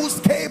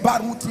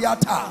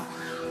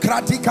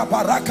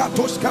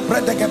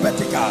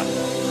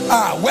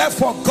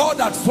 wherefore God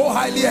had so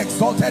highly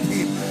exalted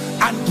him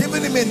and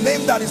given him a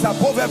name that is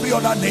above every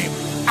other name.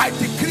 I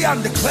decree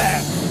and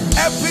declare,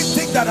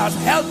 everything that has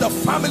held the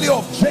family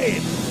of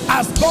Jane,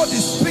 as God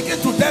is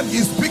speaking to them, He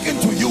is speaking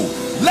to you.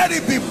 Let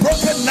it be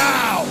broken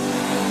now.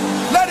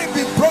 Let it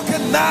be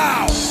broken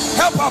now.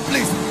 Help her,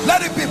 please.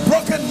 Let it be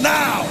broken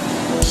now.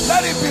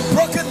 Let it be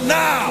broken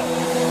now.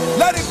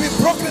 Let it be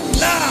broken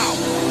now.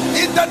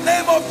 In the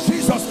name of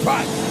Jesus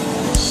Christ.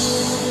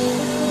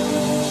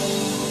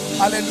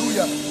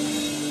 Hallelujah.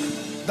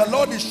 The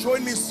Lord is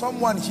showing me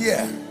someone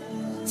here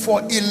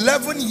for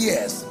 11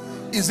 years.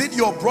 Is it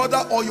your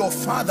brother or your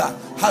father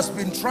has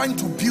been trying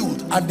to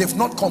build and they've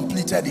not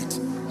completed it?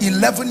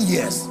 11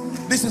 years.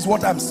 This is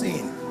what I'm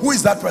seeing. Who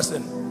is that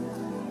person?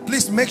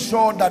 Please make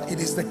sure that it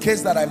is the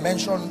case that I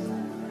mentioned.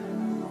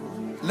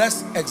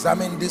 Let's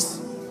examine this.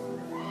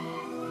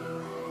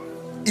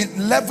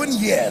 11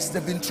 years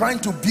they've been trying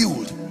to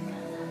build.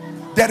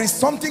 There is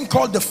something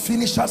called the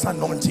finisher's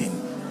anointing.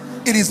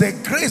 It is a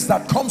grace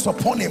that comes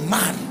upon a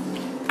man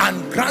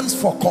and grants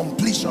for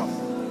completion.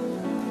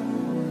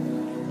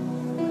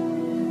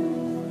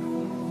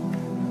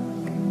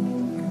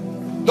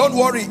 Don't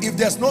worry, if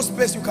there's no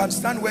space, you can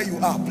stand where you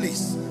are,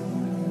 please.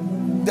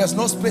 There's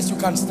no space, you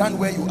can stand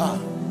where you are.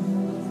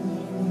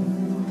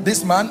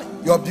 This man,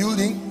 you're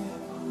building,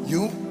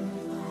 you.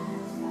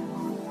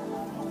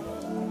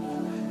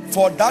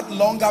 For that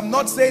long, I'm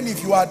not saying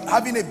if you are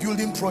having a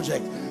building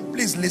project,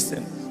 please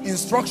listen.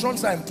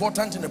 Instructions are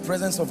important in the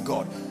presence of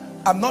God.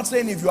 I'm not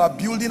saying if you are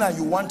building and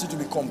you want it to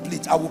be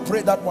complete. I will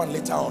pray that one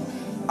later on.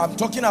 I'm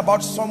talking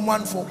about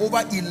someone for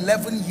over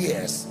 11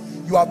 years.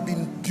 You have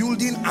been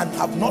building and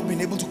have not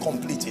been able to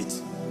complete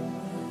it.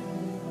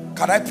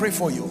 Can I pray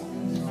for you?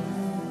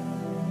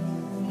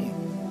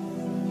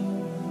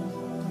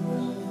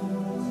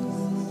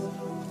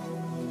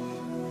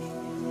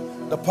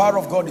 The power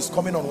of God is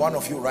coming on one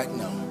of you right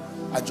now.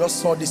 I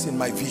just saw this in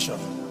my vision.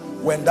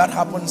 When that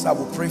happens, I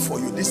will pray for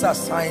you. These are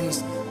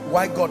signs.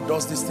 Why God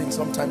does these things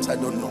sometimes I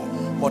don't know,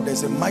 but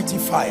there's a mighty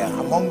fire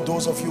among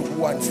those of you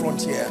who are in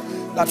front here.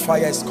 That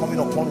fire is coming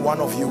upon one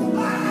of you,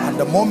 and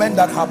the moment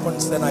that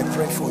happens, then I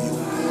pray for you.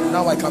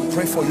 Now I can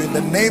pray for you in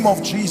the name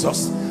of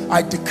Jesus.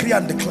 I decree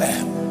and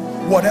declare,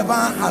 whatever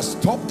has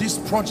stopped these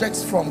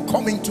projects from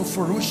coming to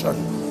fruition,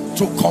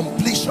 to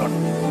completion,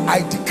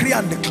 I decree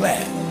and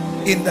declare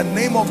in the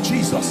name of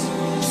Jesus.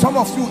 Some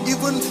of you,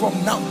 even from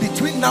now,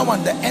 between now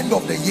and the end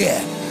of the year,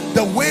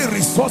 the way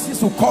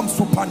resources will come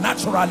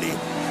supernaturally.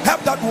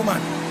 Help that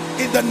woman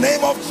in the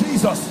name of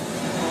Jesus.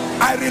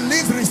 I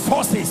release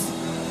resources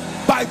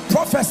by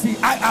prophecy.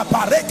 I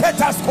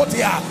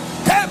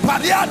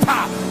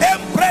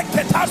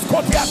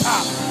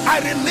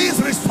release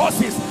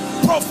resources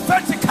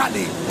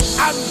prophetically,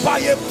 and by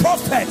a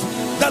prophet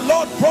the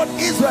Lord brought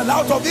Israel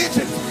out of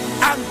Egypt,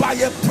 and by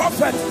a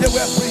prophet they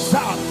were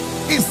preserved.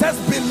 He says,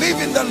 believe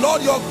in the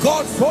Lord your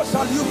God, so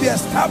shall you be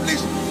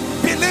established.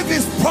 Believe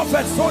his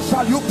prophet, so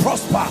shall you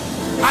prosper.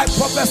 I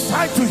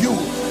prophesy to you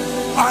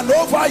and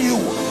over you,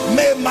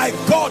 may my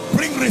God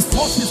bring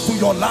resources to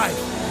your life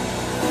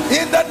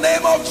in the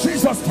name of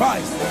Jesus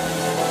Christ.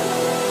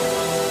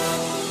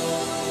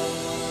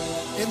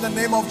 In the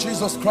name of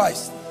Jesus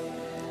Christ.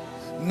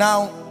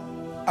 Now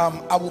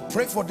I will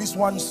pray for this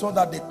one so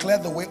that they clear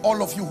the way.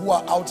 All of you who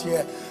are out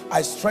here,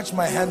 I stretch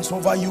my hands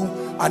over you,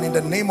 and in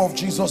the name of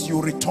Jesus,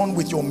 you return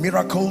with your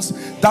miracles.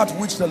 That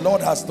which the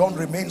Lord has done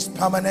remains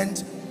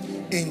permanent.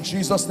 In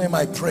Jesus' name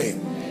I pray.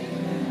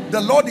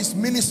 The Lord is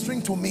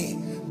ministering to me.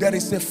 There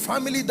is a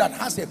family that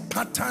has a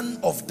pattern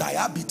of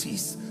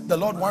diabetes. The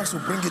Lord wants to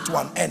bring it to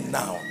an end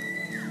now.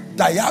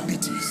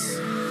 Diabetes.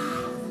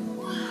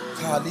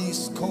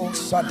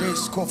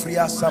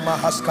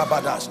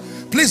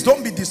 Please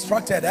don't be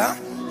distracted.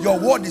 Your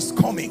word is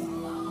coming.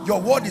 Your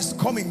word is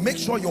coming. Make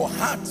sure your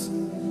heart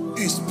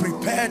is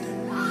prepared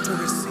to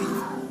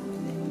receive.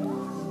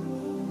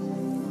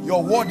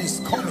 Your word is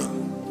coming.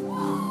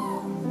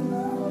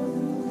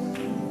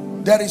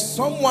 There is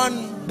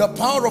someone, the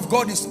power of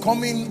God is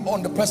coming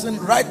on the person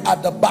right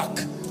at the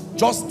back.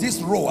 Just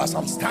this row as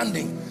I'm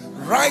standing,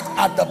 right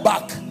at the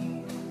back.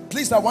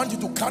 Please, I want you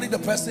to carry the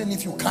person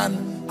if you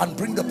can and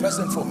bring the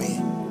person for me.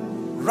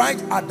 Right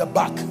at the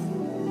back.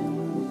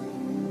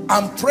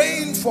 I'm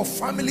praying for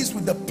families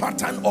with the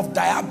pattern of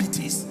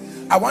diabetes.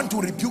 I want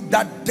to rebuke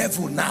that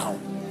devil now.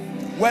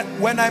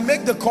 When I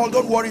make the call,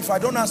 don't worry. If I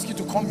don't ask you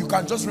to come, you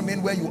can just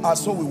remain where you are,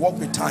 so we walk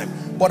with time.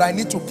 But I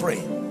need to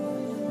pray.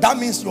 That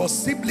means your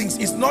siblings,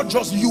 it's not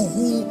just you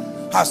who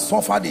has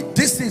suffered it.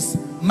 This is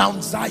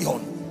Mount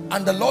Zion,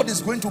 and the Lord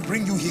is going to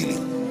bring you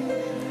healing.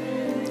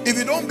 If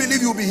you don't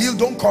believe you'll be healed,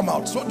 don't come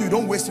out, so you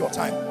don't waste your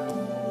time.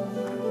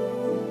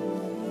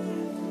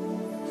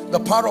 The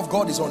power of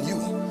God is on you.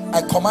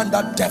 I command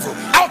that devil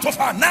out of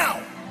her now.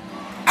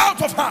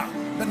 Out of her.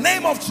 The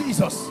name of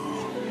Jesus.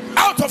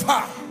 Out of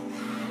her.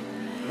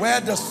 Where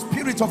the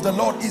Spirit of the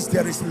Lord is,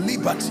 there is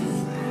liberty.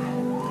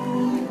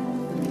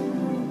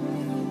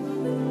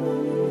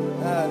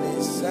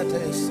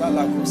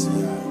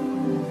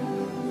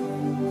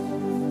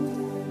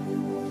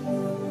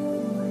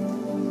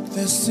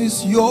 This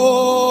is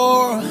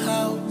your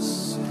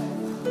house,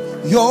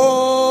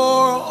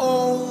 your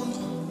own.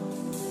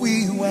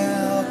 We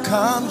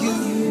welcome you,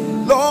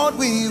 Lord,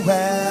 we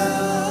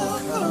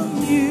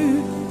welcome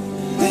you.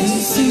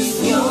 This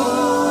is your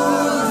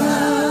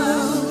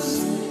house,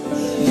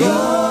 your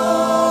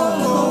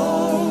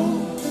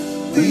home.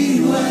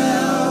 We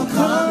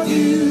welcome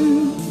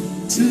you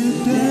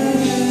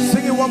today.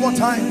 Sing it one more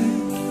time.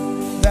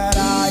 That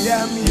I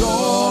am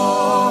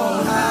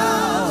your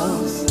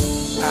house,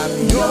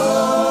 I'm your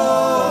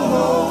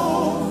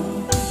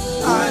home.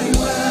 I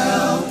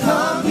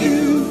welcome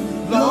you,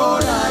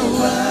 Lord, I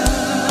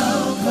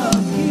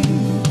welcome you.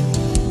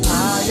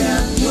 I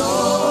am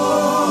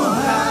your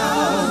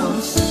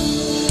house,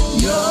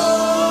 your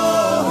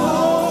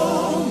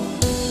home.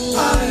 I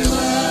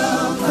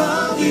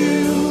welcome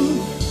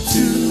you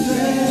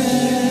today.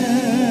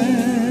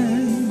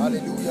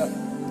 Hallelujah.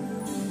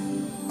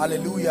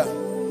 Hallelujah.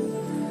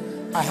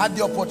 I had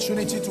the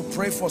opportunity to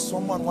pray for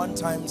someone one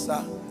time,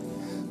 sir.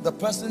 The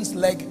person's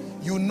leg,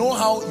 you know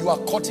how you are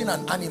cutting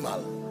an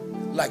animal,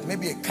 like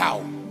maybe a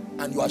cow,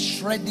 and you are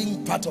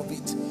shredding part of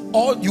it.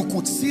 All you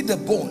could see the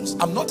bones.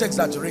 I'm not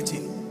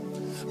exaggerating.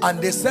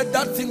 And they said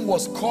that thing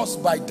was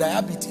caused by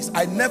diabetes.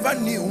 I never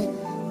knew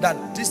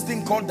that this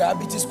thing called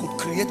diabetes could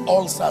create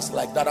ulcers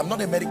like that. I'm not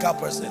a medical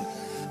person.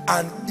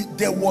 And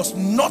there was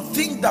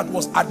nothing that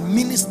was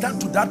administered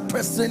to that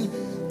person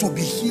to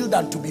be healed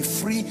and to be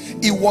free.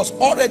 It was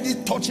already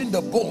touching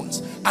the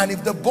bones, and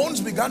if the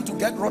bones began to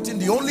get rotten,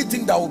 the only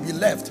thing that would be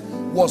left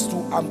was to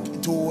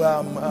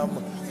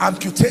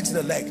amputate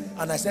the leg.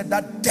 And I said,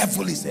 that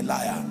devil is a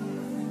liar.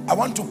 I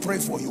want to pray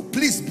for you.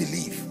 Please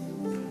believe.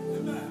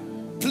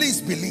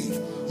 Please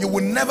believe. You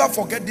will never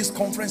forget this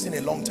conference in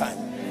a long time.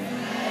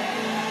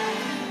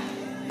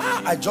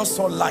 I just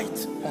saw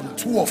light on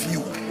two of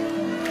you.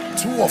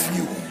 Two of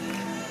you.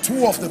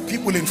 Two of the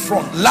people in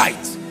front.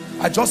 Light.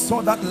 I just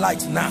saw that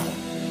light now.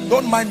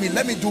 Don't mind me.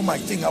 Let me do my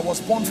thing. I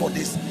was born for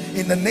this.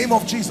 In the name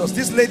of Jesus.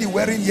 This lady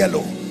wearing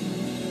yellow,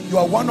 you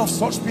are one of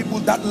such people.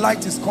 That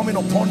light is coming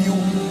upon you.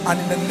 And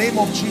in the name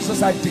of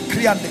Jesus, I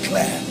decree and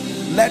declare,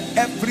 let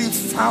every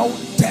foul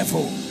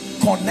devil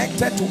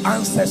connected to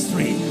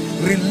ancestry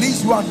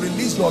release you and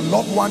release your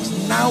loved ones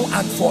now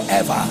and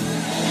forever.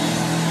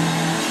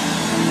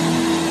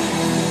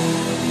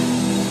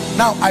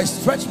 Now I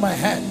stretch my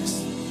hands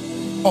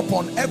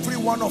upon every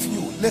one of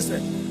you.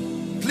 Listen.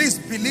 Please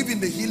believe in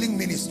the healing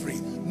ministry.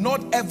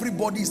 Not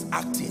everybody is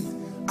acting,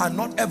 and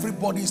not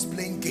everybody is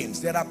playing games.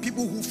 There are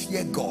people who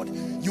fear God.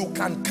 You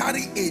can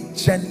carry a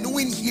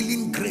genuine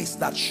healing grace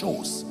that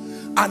shows.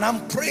 And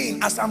I'm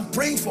praying, as I'm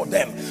praying for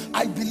them,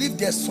 I believe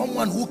there's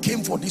someone who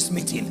came for this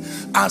meeting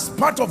as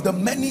part of the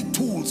many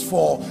tools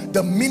for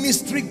the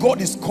ministry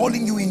God is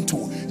calling you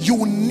into.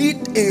 You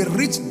need a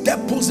rich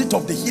deposit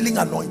of the healing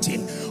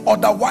anointing.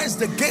 Otherwise,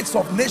 the gates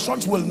of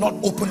nations will not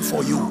open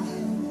for you.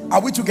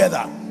 Are we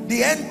together?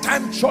 The end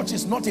time church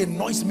is not a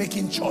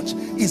noise-making church.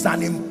 It's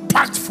an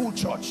impactful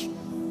church.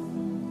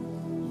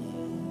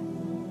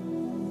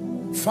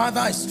 Father,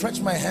 I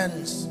stretch my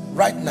hands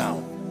right now.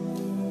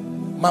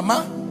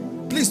 Mama,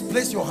 please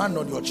place your hand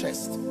on your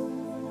chest.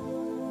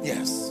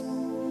 Yes.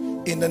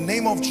 In the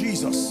name of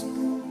Jesus,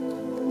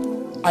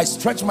 I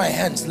stretch my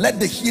hands. Let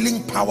the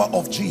healing power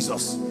of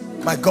Jesus,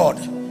 my God,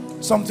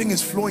 something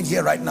is flowing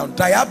here right now.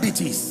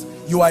 Diabetes,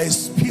 you are a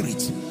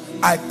spirit.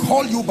 I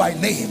call you by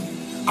name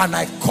and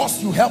I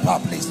curse you. Help her,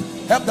 please.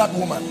 Help that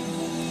woman.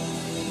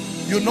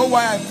 You know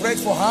why I prayed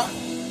for her?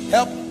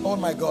 Help. Oh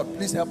my God,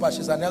 please help her.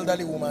 She's an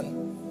elderly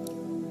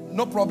woman.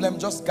 No problem,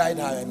 just guide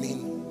her. I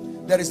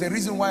mean, there is a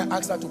reason why I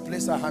asked her to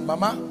place her hand.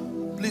 Mama,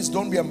 please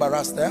don't be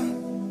embarrassed there.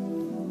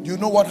 Do you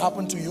know what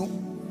happened to you?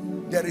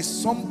 There is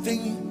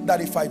something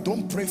that if I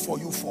don't pray for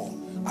you for,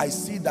 I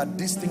see that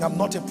this thing, I'm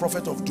not a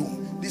prophet of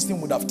doom, this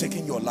thing would have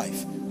taken your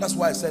life. That's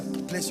why I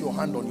said place your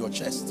hand on your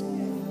chest.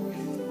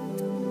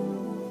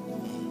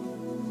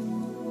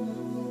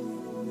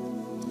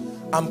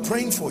 I'm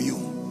praying for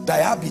you.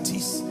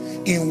 Diabetes,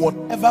 in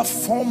whatever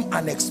form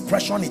and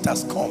expression it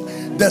has come,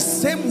 the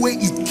same way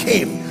it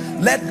came,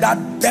 let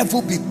that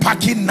devil be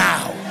packing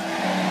now.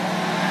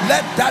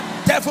 Let that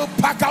devil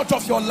pack out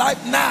of your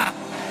life now.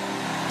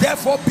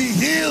 Therefore be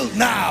healed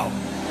now.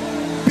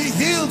 Be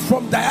healed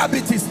from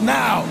diabetes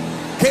now.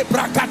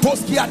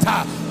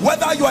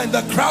 Whether you are in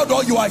the crowd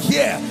or you are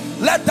here,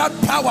 let that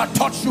power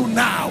touch you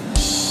now.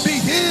 Be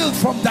healed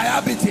from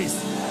diabetes,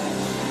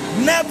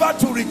 never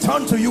to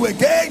return to you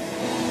again.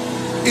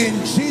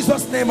 In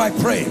Jesus' name I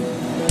pray.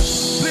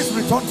 Please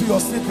return to your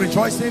seat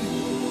rejoicing.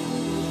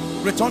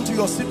 Return to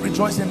your seat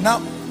rejoicing. Now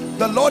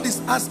the Lord is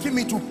asking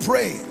me to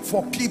pray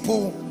for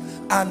people,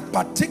 and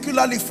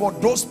particularly for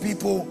those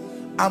people.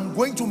 I'm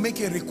going to make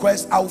a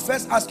request. I will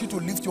first ask you to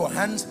lift your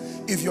hands.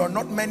 If you are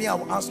not many, I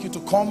will ask you to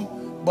come,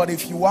 but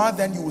if you are,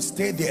 then you will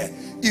stay there.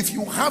 If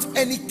you have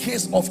any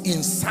case of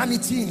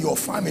insanity in your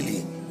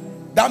family,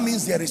 that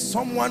means there is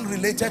someone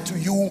related to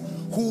you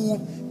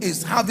who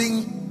is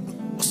having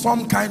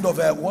some kind of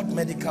a, what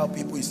medical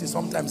people you see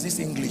sometimes this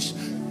English,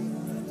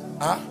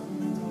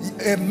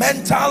 a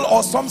mental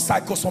or some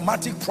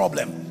psychosomatic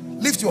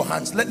problem. Lift your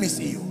hands, let me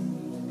see you.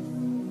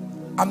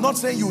 I'm not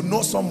saying you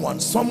know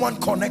someone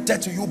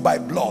connected to you by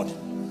blood,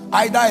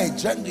 either a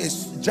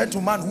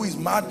gentleman who is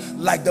mad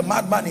like the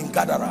madman in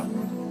Gadara.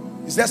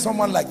 Is there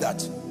someone like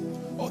that?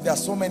 Oh, there are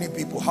so many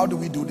people. How do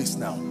we do this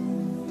now?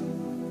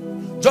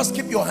 Just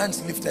keep your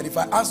hands lifted. If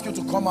I ask you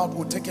to come out, it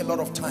will take a lot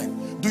of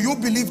time. Do you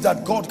believe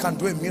that God can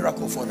do a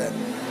miracle for them?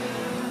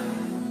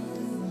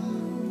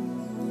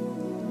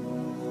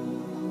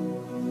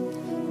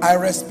 I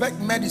respect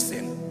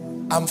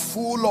medicine. I'm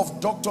full of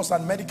doctors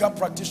and medical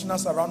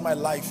practitioners around my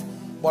life,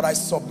 but I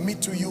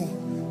submit to you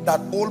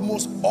that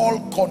almost all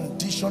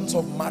conditions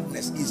of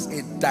madness is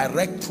a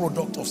direct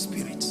product of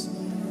spirits.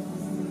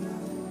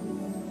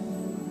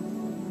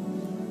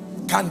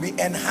 Can be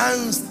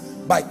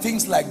enhanced by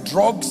things like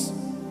drugs,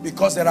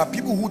 because there are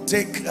people who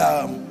take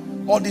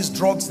all these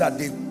drugs that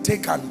they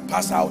take and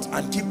pass out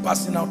and keep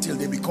passing out till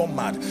they become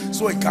mad.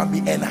 So it can be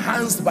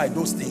enhanced by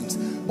those things.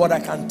 But I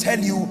can tell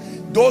you,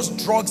 those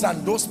drugs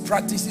and those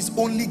practices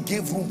only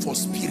gave room for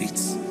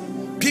spirits.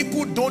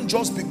 People don't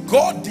just be,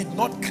 God did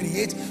not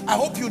create. I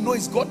hope you know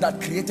it's God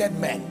that created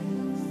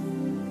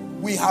men.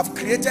 We have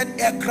created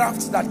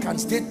aircrafts that can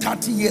stay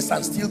 30 years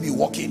and still be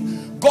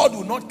working. God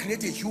will not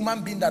create a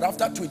human being that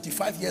after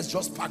 25 years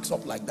just packs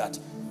up like that.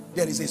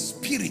 There is a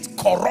spirit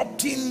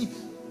corrupting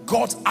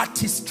God's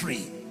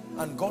artistry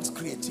and God's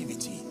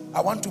creativity.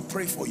 I want to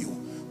pray for you.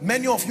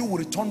 Many of you will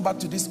return back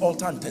to this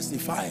altar and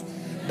testify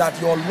that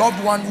your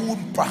loved one who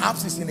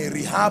perhaps is in a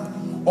rehab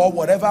or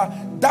whatever,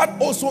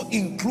 that also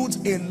includes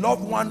a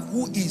loved one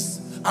who is,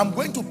 I'm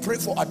going to pray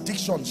for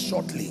addiction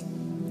shortly.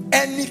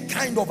 Any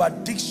kind of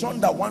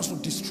addiction that wants to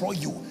destroy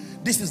you,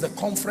 this is the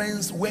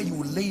conference where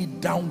you lay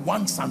it down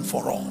once and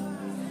for all.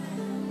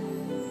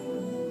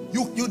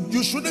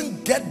 You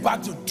shouldn't get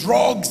back to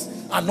drugs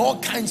and all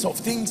kinds of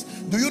things.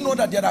 Do you know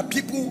that there are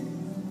people,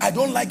 I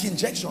don't like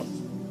injections,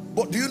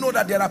 but do you know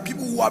that there are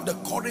people who have the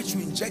courage to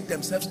inject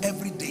themselves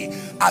every day?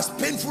 As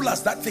painful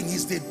as that thing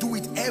is, they do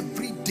it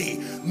every day,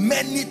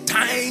 many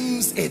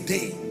times a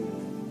day.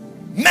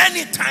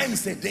 Many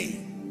times a day.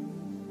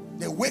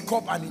 They wake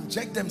up and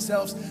inject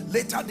themselves.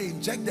 Later they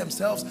inject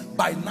themselves.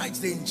 By night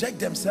they inject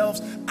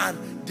themselves.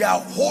 And their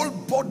whole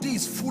body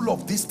is full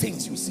of these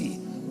things, you see.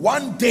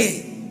 One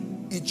day,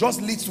 it just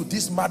leads to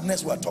this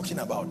madness we're talking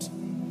about.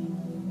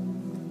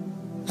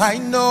 I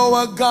know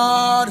a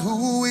God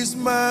who is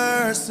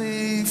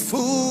merciful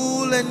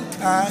and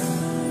kind,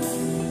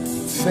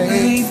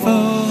 faithful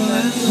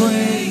and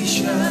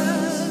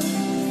gracious.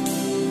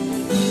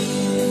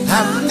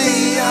 I'm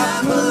the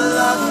apple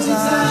of his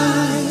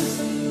eyes,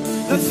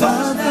 the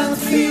thought that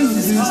fills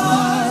his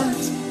heart,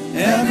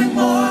 every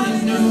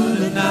morning,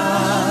 noon and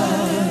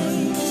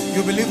night.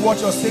 You believe what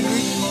you're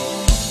singing?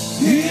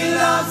 He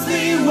loves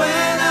me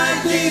when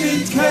I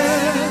didn't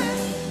care,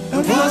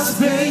 and was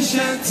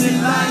patient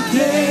till I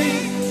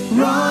came,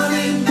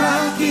 running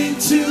back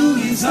into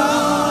his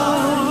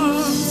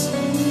arms.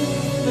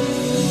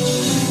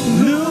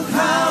 Look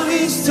how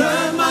he's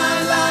turned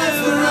my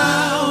life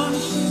around,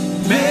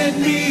 made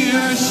me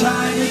a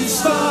shining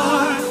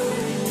star,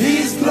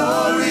 his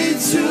glory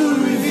to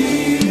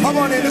reveal. Come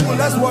on, Eliku,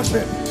 let's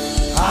worship.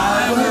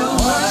 I will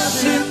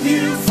worship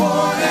you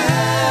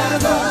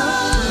forever,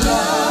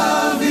 Lord.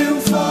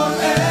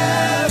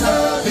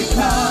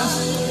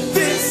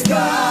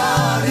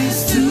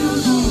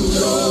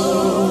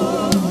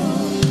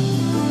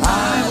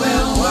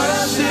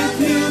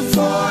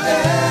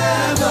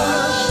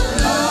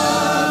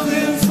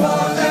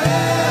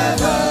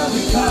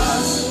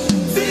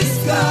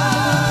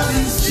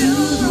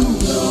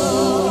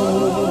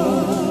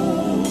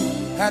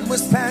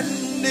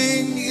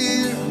 standing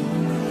here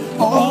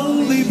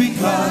only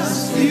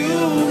because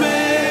you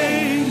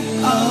made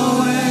a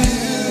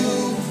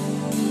way.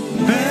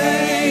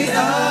 Made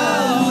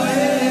a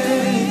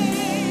way.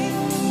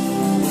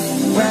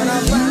 When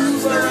our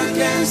plans were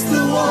against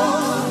the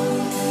wall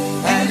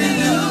and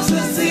it looks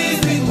as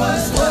if it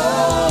was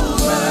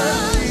over,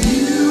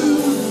 you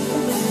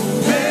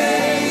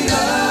made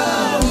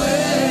a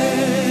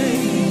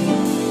way.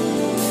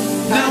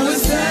 Now we're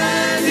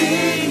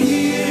standing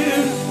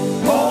here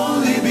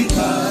only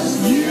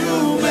because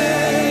you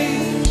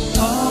made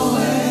a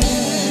way.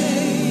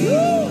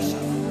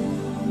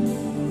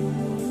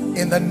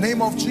 In the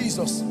name of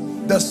Jesus,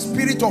 the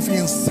spirit of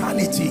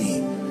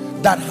insanity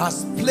that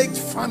has plagued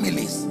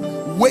families,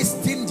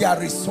 wasting their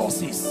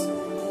resources,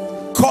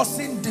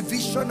 causing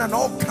division and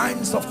all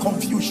kinds of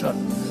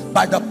confusion,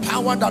 by the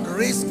power that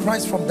raised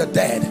Christ from the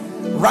dead,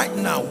 right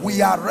now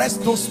we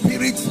arrest those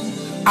spirits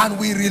and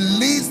we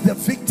release the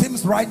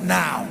victims right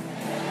now.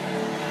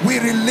 We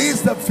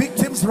release the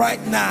victims right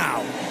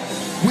now.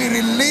 We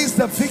release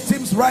the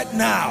victims right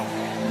now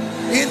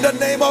in the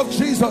name of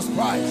Jesus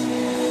Christ.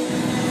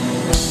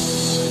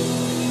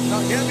 Now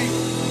hear me.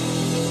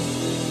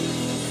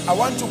 I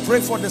want to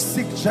pray for the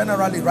sick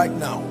generally right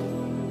now.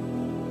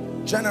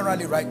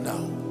 Generally right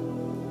now.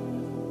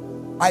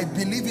 I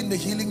believe in the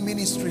healing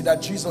ministry that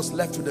Jesus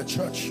left to the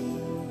church.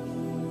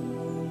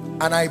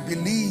 And I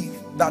believe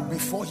that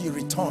before he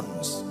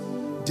returns,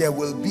 there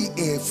will be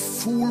a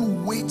full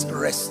weight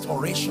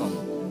restoration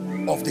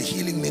of the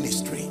healing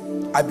ministry.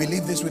 I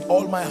believe this with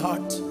all my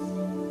heart.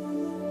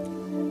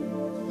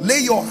 Lay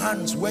your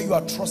hands where you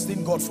are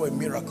trusting God for a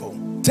miracle.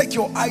 Take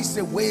your eyes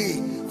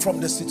away from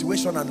the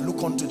situation and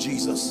look unto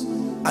Jesus,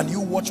 and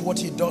you watch what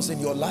he does in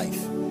your life.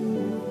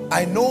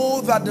 I know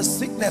that the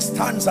sickness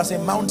stands as a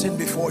mountain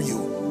before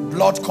you.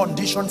 Blood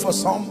condition for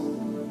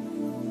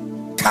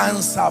some,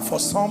 cancer for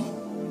some,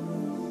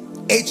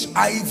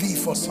 HIV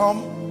for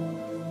some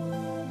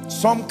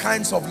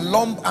kinds of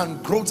lump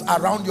and growth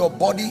around your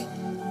body,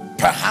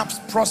 perhaps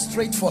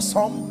prostrate for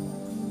some,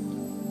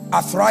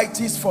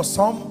 arthritis for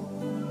some,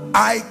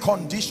 eye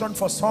condition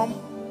for some.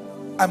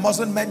 I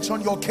mustn't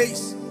mention your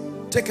case.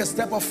 Take a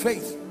step of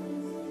faith.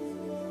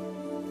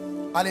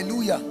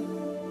 Hallelujah.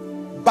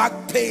 Back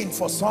pain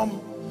for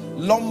some,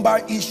 lumbar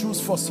issues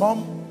for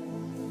some,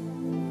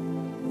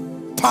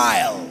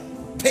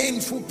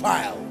 painful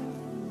pile,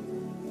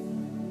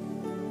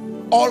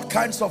 all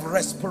kinds of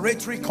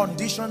respiratory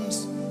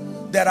conditions.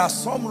 There are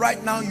some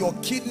right now, your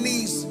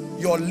kidneys,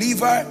 your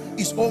liver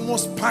is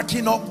almost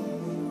packing up,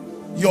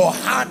 your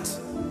heart,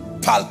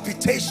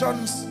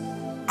 palpitations,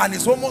 and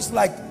it's almost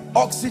like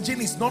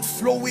oxygen is not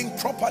flowing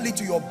properly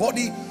to your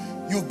body.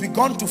 You've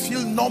begun to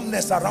feel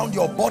numbness around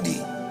your body,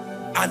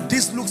 and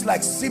this looks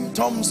like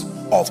symptoms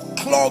of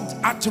clogged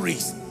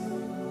arteries.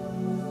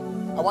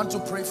 I want to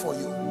pray for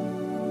you.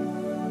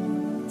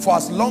 For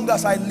as long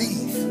as I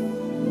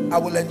live, I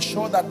will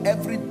ensure that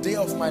every day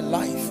of my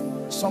life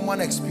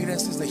someone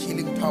experiences the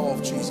healing power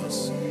of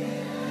Jesus,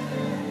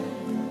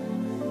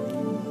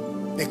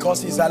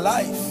 because he's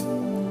alive,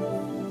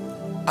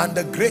 and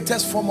the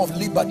greatest form of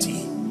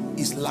liberty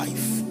is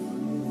life.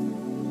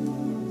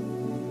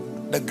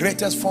 The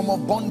greatest form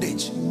of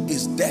bondage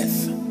is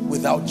death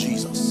without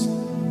Jesus.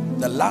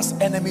 The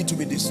last enemy to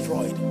be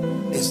destroyed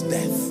is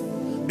death,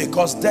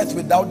 because death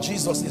without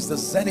Jesus is the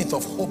zenith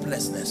of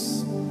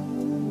hopelessness.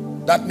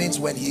 That means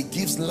when he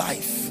gives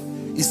life,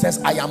 he says,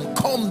 I am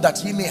come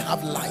that ye may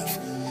have life.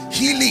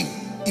 Healing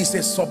is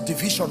a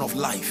subdivision of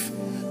life.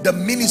 The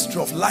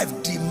ministry of life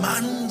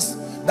demands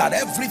that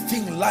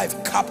everything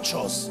life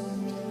captures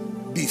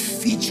be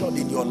featured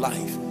in your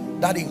life.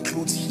 That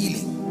includes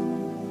healing,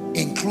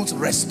 includes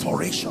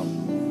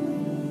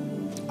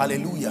restoration.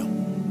 Hallelujah.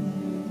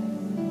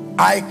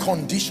 Eye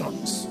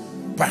conditions.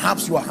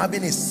 Perhaps you are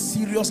having a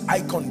serious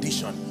eye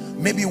condition.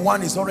 Maybe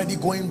one is already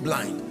going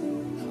blind.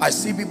 I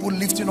see people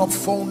lifting up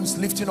phones,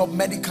 lifting up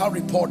medical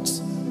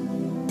reports,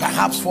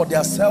 perhaps for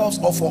themselves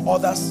or for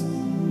others.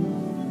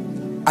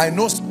 I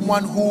know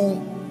someone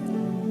who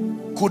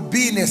could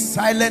be in a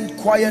silent,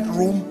 quiet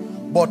room,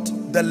 but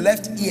the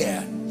left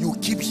ear, you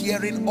keep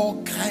hearing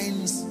all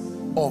kinds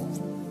of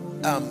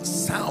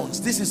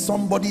sounds. This is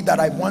somebody that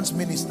I once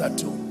ministered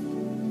to.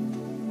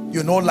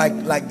 You know,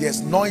 like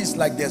there's noise,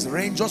 like there's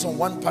rain just on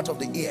one part of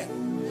the ear.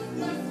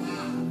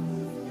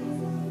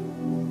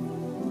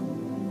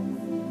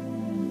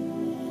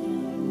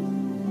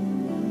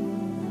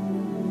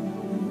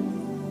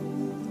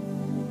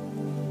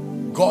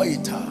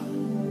 Goiter.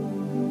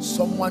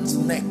 Someone's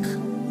neck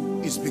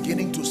is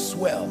beginning to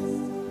swell.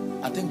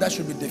 I think that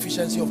should be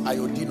deficiency of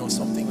iodine or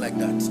something like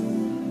that.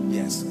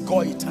 Yes,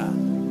 goiter.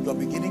 You're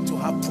beginning to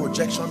have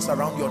projections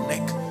around your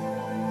neck.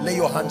 Lay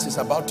your hands, it's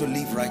about to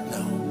leave right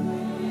now.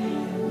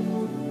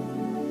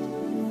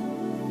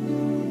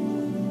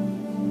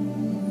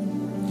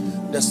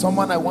 There's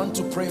someone I want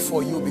to pray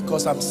for you,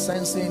 because I'm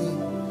sensing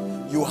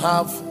you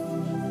have,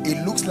 it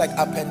looks like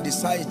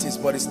appendicitis,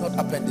 but it's not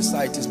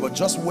appendicitis, but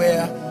just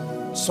where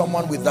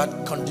someone with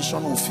that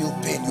condition will feel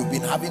pain. You've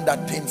been having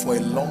that pain for a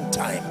long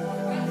time.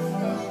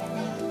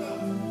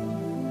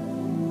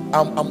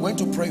 I'm going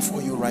to pray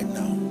for you right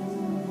now.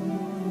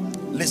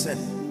 Listen,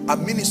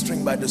 I'm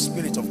ministering by the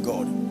Spirit of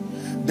God.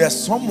 There's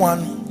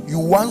someone, you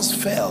once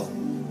fell,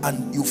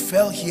 and you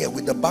fell here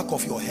with the back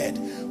of your head.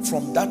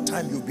 From that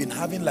time, you've been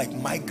having like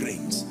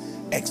migraines,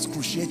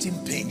 excruciating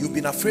pain. You've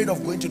been afraid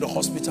of going to the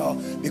hospital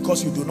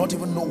because you do not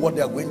even know what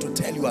they are going to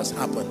tell you has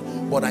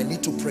happened. But I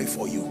need to pray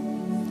for you.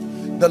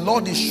 The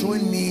Lord is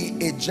showing me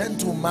a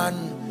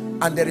gentleman,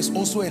 and there is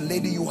also a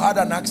lady. You had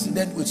an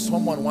accident with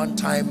someone one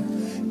time.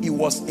 It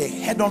was a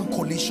head-on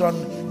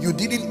collision. You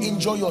didn't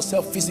injure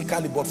yourself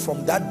physically, but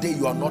from that day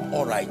you are not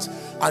all right,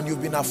 and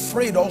you've been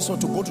afraid also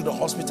to go to the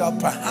hospital.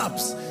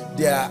 Perhaps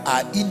there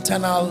are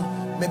internal,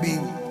 maybe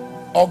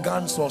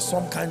organs or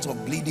some kinds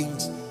of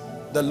bleedings.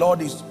 The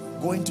Lord is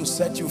going to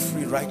set you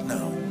free right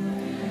now.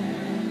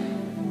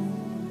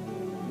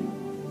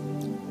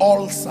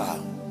 Ulcer,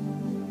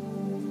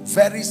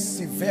 very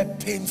severe,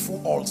 painful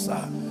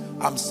ulcer.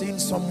 I'm seeing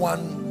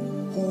someone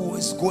who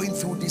is going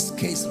through this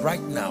case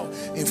right now.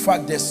 In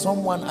fact, there's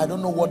someone, I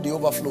don't know what the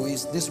overflow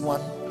is, this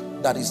one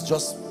that is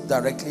just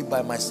directly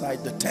by my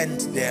side, the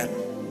tent there.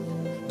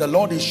 The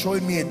Lord is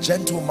showing me a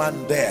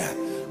gentleman there.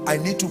 I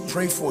need to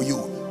pray for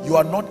you. You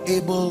are not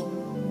able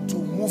to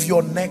move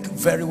your neck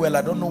very well.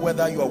 I don't know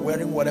whether you are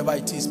wearing whatever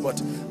it is,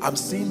 but I'm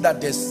seeing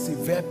that there's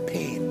severe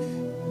pain.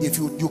 If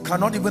you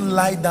cannot even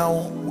lie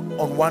down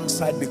on one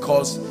side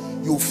because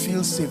you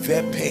feel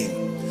severe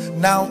pain.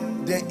 Now,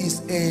 there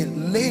is a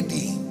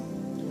lady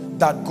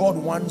that God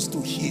wants to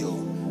heal,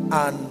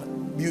 and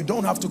you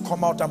don't have to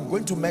come out. I'm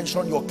going to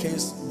mention your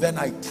case, then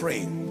I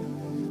pray.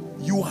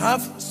 You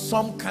have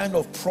some kind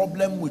of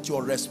problem with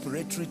your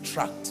respiratory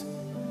tract.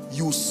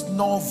 You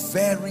snore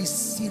very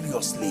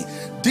seriously.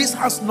 This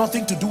has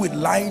nothing to do with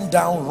lying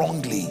down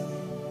wrongly.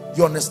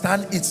 You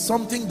understand? It's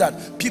something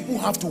that people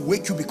have to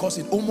wake you because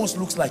it almost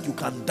looks like you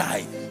can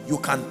die. You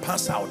can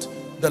pass out.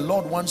 The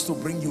Lord wants to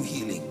bring you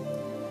healing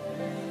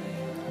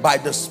by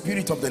the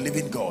Spirit of the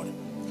living God.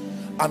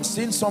 I'm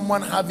seeing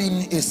someone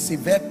having a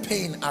severe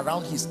pain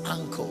around his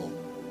ankle.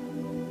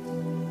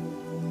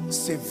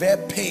 Severe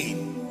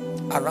pain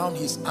around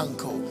his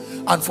ankle.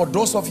 And for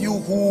those of you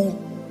who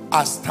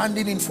are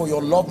standing in for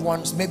your loved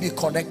ones, maybe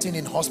connecting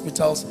in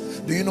hospitals,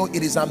 do you know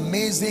it is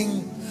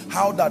amazing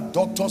how that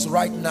doctors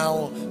right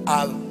now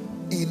are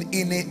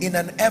in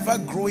an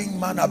ever-growing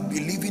manner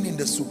believing in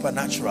the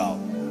supernatural.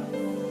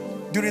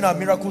 During our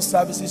miracle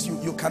services,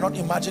 you cannot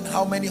imagine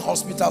how many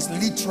hospitals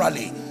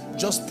literally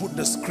just put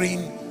the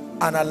screen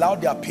and allow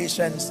their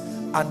patients,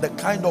 and the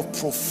kind of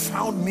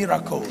profound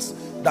miracles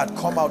that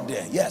come out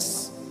there.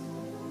 Yes,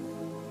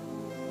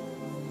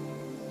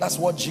 that's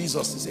what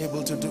Jesus is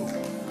able to do.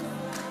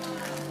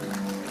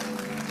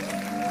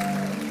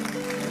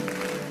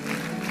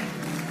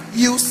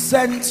 You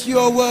sent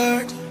your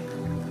word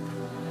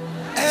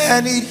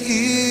and it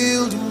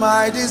healed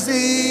my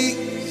disease.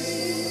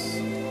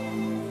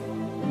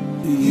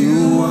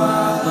 You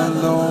are the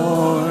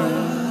Lord,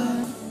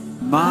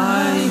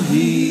 my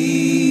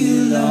healer.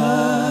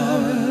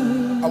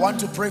 I want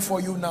to pray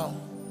for you now.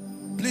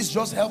 Please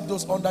just help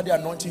those under the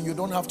anointing. You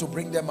don't have to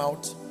bring them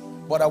out,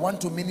 but I want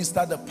to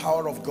minister the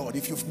power of God.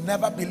 If you've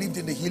never believed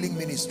in the healing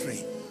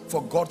ministry,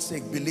 for God's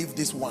sake, believe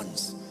this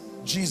once.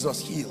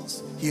 Jesus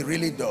heals. He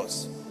really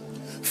does.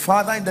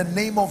 Father, in the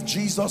name of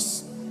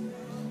Jesus,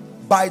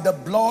 by the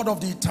blood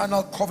of the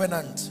eternal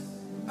covenant,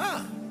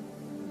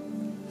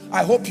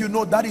 I hope you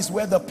know that is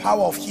where the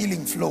power of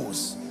healing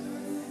flows.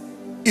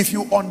 If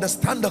you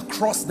understand the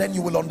cross, then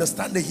you will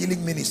understand the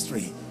healing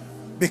ministry,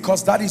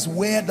 because that is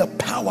where the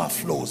power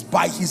flows.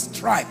 By his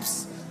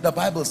stripes, the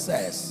Bible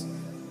says,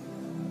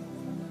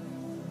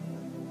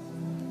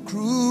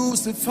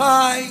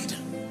 crucified,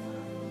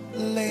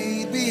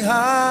 laid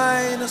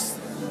behind us,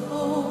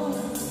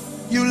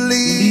 you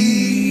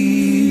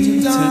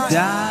live to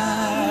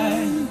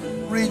die,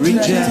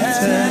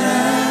 rejected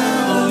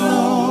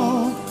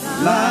alone,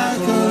 like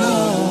a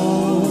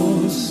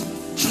rose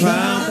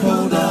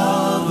trampled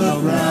on the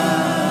ground.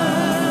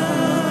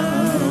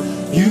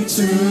 You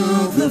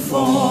took the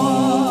fall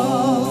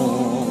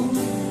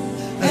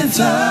and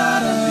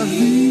taught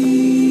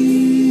me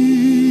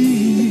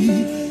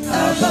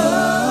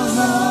above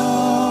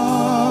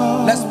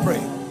all. Let's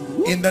pray.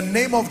 In the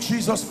name of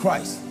Jesus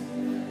Christ,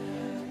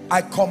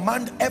 I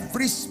command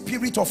every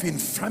spirit of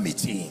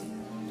infirmity,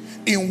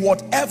 in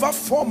whatever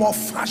form or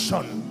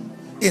fashion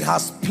it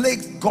has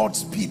plagued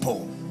God's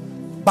people,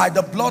 by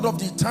the blood of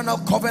the eternal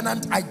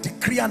covenant, I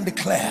decree and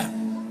declare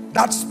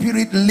that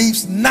spirit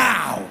leaves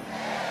now.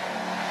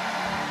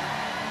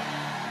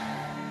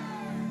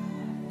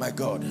 My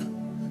God,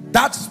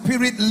 that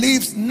spirit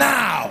leaves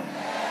now.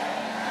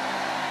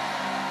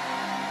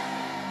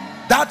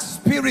 That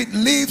spirit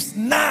leaves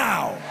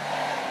now.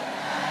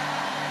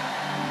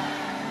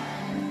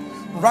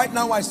 Right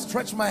now I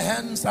stretch my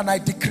hands and I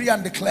decree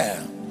and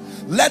declare,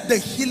 let the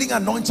healing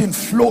anointing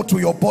flow to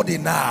your body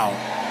now.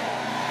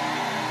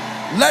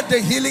 Let the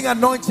healing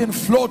anointing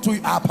flow to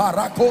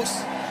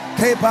aparakos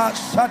keba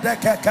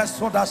shadeke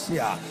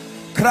kesodasia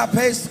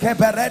krapes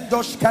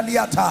keberendos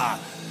kaliata.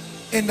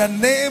 In the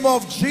name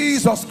of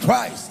Jesus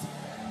Christ,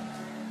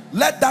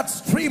 Let that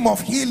stream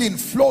of healing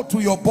flow to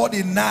your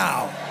body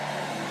now.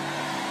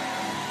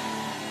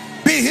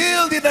 Be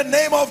healed in the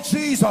name of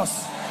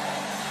Jesus.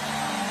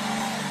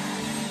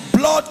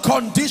 Blood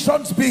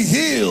conditions, be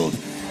healed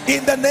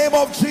in the name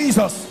of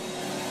Jesus.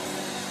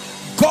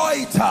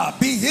 Goiter,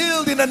 be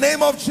healed in the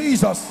name of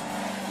Jesus.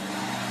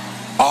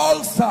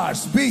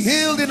 Ulcers, be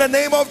healed in the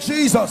name of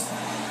Jesus.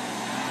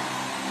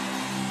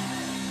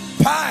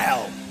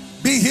 Pile,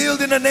 be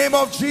healed in the name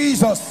of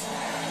Jesus.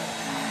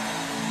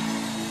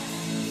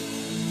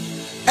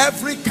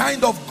 Every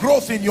kind of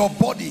growth in your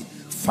body,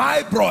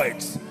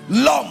 fibroids,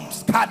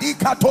 lumps,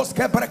 kadikatos,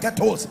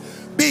 kebrekatos,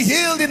 be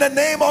healed in the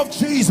name of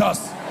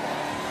Jesus.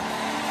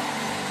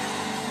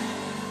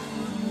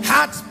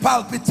 Heart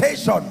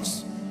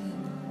palpitations,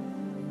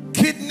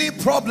 kidney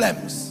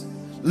problems,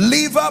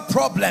 liver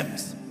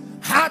problems,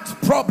 heart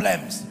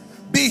problems,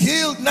 be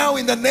healed now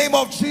in the name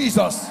of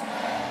Jesus.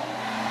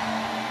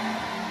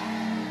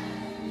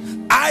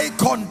 Eye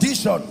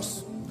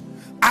conditions,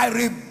 I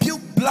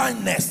rebuke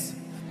blindness,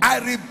 I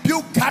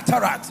rebuke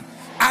cataract,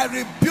 I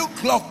rebuke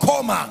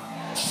glaucoma,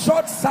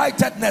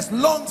 short-sightedness,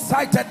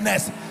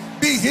 long-sightedness,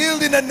 be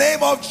healed in the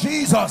name of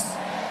Jesus.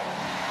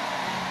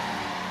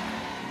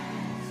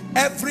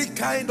 Every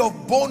kind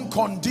of bone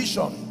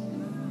condition.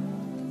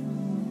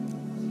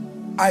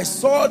 I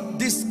saw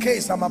this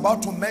case I'm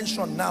about to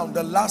mention now.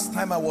 The last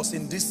time I was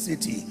in this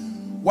city,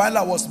 while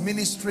I was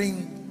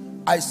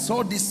ministering, I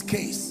saw this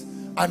case,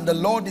 and the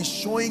Lord is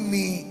showing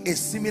me a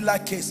similar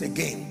case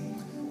again.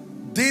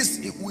 This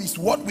is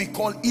what we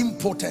call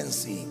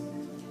impotency.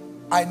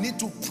 I need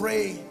to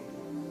pray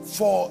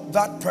for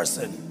that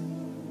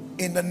person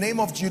in the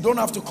name of, you don't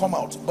have to come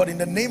out, but in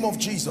the name of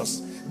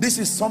Jesus. This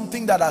is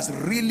something that has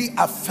really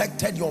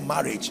affected your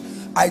marriage.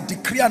 I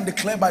decree and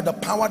declare by the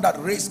power that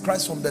raised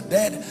Christ from the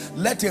dead,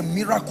 let a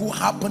miracle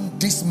happen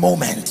this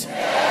moment.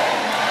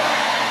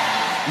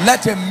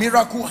 Let a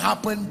miracle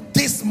happen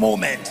this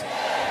moment.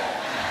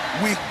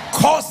 We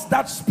curse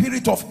that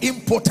spirit of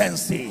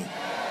impotency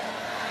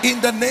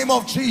in the name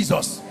of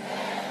Jesus.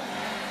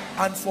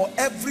 And for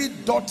every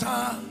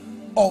daughter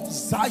of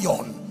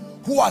Zion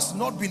who has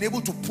not been able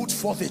to put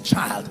forth a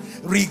child,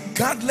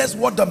 regardless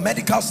what the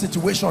medical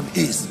situation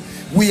is,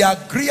 we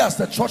agree as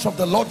the church of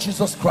the Lord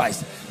Jesus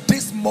Christ,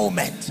 this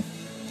moment,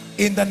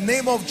 in the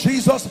name of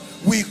Jesus,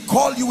 we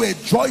call you a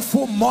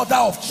joyful mother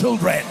of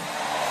children.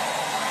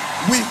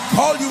 We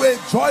call you a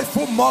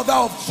joyful mother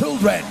of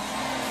children.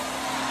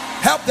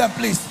 Help them,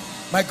 please.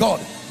 My God,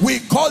 we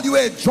call you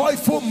a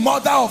joyful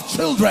mother of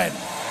children,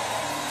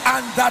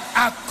 and that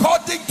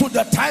according to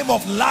the time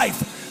of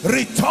life,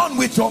 return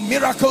with your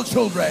miracle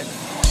children.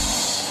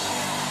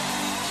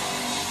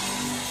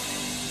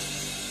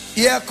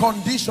 Ear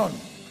condition,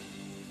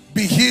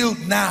 be healed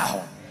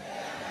now.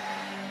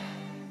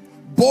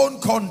 Bone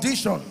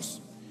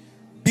conditions,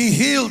 be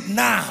healed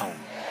now.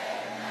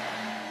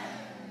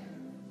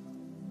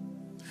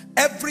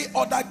 Every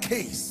other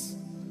case,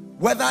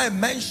 whether I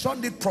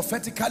mentioned it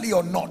prophetically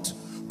or not,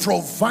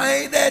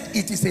 provided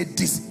it is a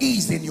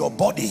disease in your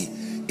body,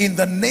 in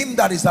the name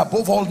that is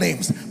above all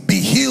names, be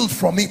healed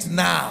from it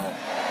now.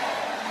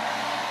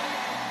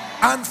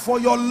 And for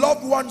your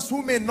loved ones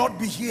who may not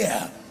be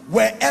here,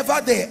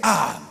 wherever they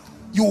are,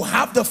 you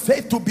have the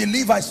faith to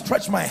believe. I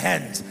stretch my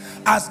hands.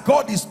 As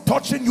God is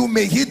touching you,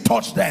 may he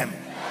touch them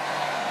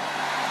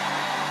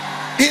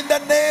in the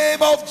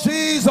name of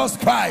Jesus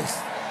Christ.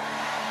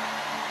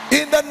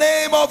 In the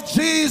name of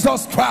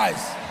Jesus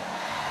Christ.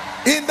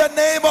 In the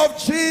name of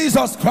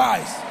Jesus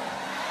Christ.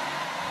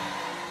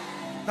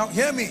 Now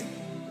hear me.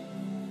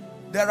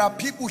 There are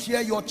people here,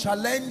 your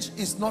challenge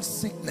is not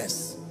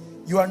sickness.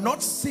 You are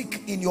not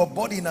sick in your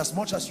body in as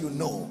much as you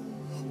know,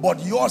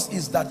 but yours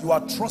is that you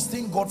are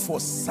trusting God for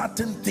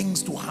certain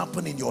things to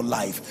happen in your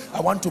life.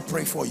 I want to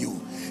pray for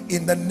you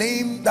in the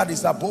name that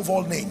is above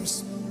all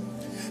names.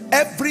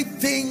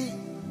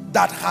 Everything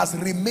that has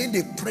remained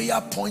a prayer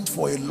point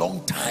for a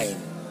long time,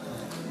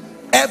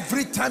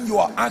 every time you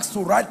are asked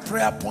to write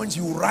prayer points,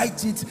 you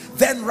write it,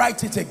 then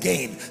write it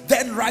again,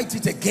 then write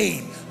it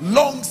again.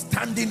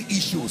 Long-standing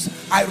issues,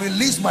 I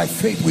release my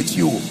faith with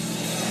you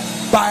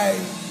by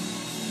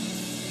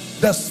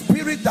the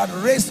spirit that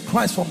raised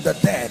Christ from the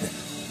dead.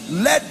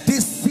 Let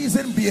this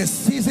season be a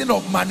season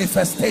of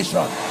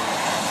manifestation.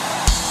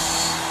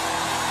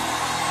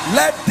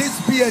 Let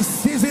this be a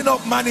season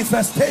of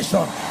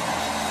manifestation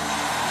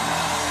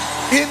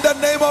in the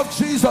name of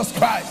Jesus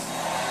Christ.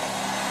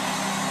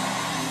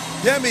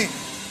 Hear me.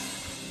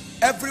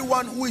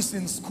 Everyone who is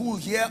in school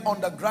here,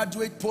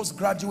 undergraduate,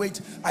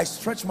 postgraduate, I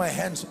stretch my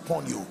hands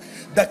upon you.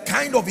 The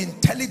kind of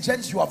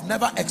intelligence you have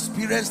never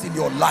experienced in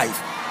your life,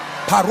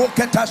 let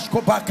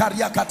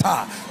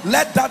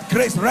that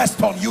grace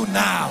rest on you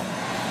now.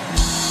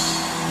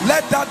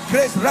 Let that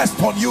grace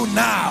rest on you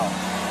now.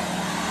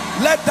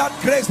 Let that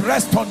grace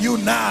rest on you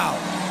now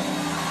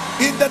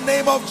in the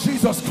name of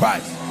Jesus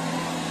Christ.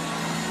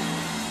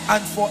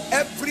 And for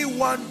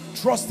everyone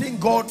trusting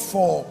God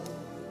for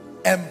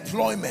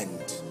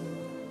employment,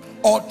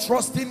 or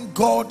trusting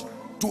God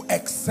to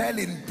excel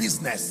in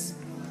business,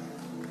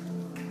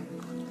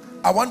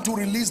 I want to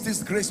release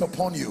this grace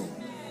upon you.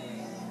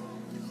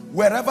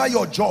 Wherever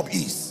your job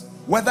is,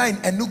 whether in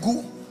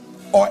Enugu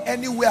or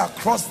anywhere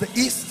across the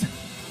east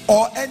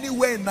or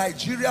anywhere in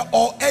Nigeria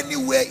or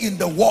anywhere in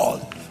the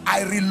world,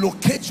 I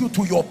relocate you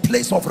to your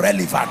place of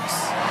relevance.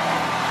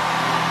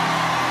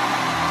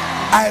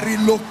 I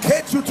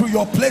relocate you to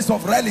your place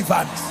of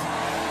relevance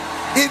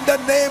in the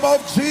name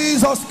of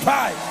Jesus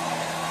Christ.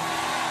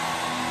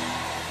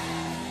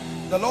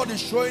 The Lord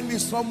is showing me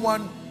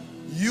someone,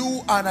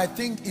 you and I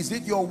think, is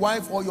it your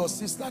wife or your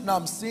sister? Now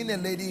I'm seeing a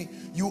lady,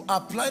 you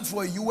applied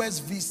for a US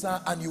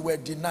visa and you were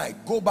denied.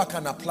 Go back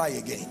and apply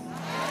again.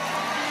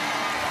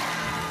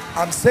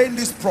 I'm saying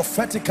this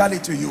prophetically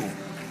to you.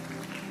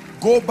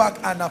 Go back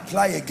and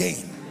apply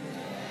again,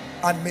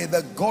 and may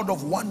the God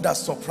of wonders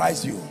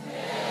surprise you.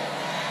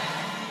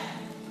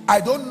 I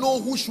don't know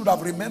who should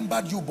have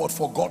remembered you but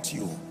forgot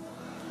you.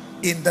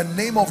 In the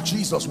name of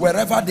Jesus,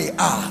 wherever they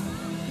are,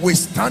 we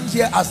stand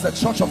here as the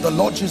church of the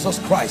Lord Jesus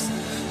Christ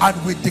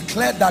and we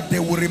declare that they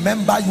will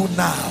remember you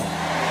now.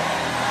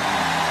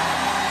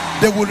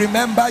 They will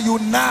remember you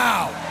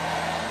now.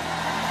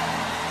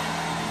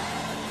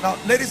 Now,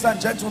 ladies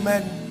and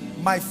gentlemen,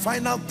 my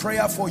final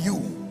prayer for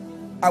you,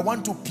 I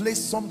want to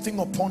place something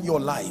upon your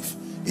life.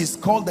 It's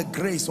called the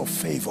grace of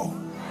favor.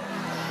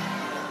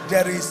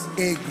 There is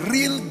a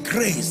real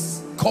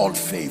grace called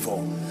favor,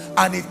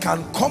 and it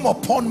can come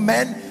upon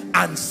men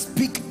and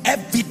speak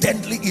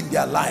evidently in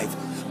their life.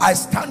 I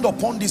stand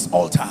upon this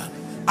altar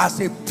as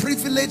a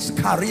privileged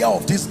carrier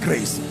of this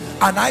grace,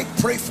 and I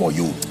pray for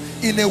you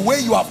in a way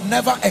you have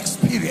never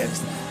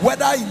experienced,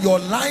 whether in your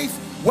life,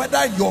 whether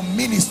in your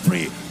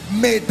ministry.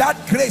 May that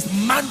grace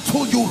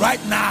mantle you right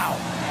now.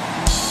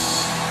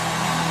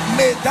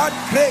 May that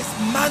grace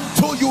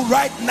mantle you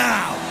right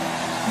now.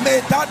 May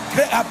that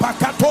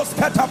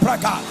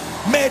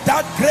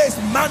grace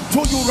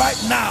mantle you right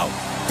now.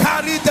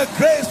 Carry the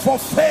grace for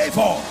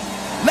favor.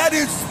 Let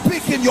it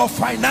speak in your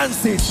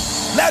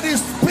finances. Let it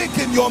speak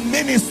in your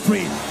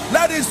ministry.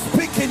 Let it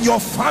speak in your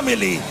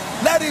family.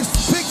 Let it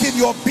speak in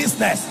your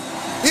business.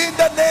 In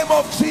the name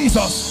of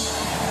Jesus.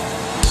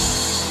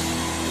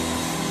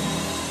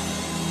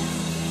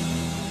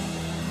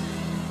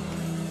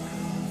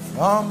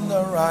 From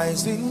the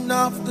rising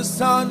of the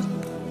sun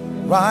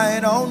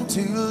right on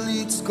till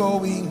it's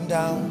going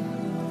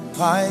down,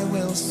 I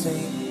will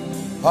sing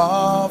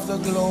of the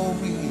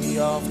glory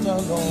of the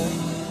Lord.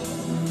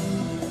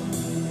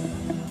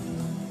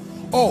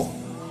 Oh,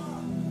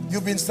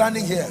 you've been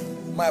standing here.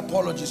 My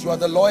apologies. You are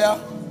the lawyer.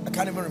 I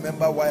can't even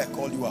remember why I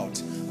called you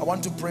out. I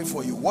want to pray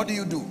for you. What do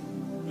you do?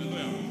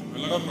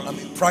 I'm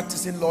a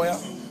practicing lawyer.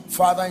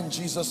 Father, in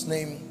Jesus'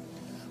 name,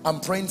 I'm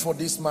praying for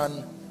this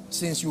man.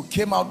 Since you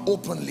came out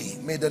openly,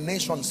 may the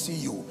nation see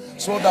you,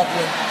 so that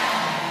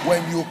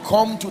when you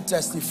come to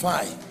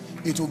testify,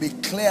 it will be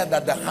clear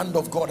that the hand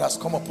of God has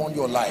come upon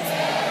your life.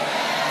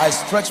 I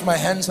stretch my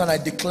hands and I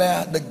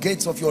declare the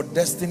gates of your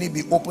destiny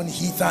be open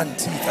hither and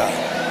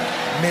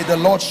thither. May the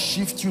Lord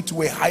shift you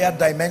to a higher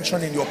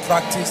dimension in your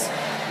practice,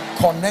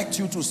 connect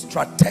you to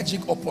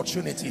strategic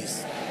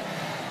opportunities.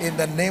 In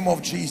the name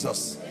of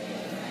Jesus,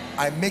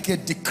 I make a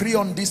decree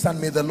on this, and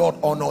may the Lord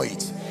honor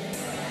it.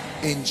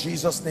 In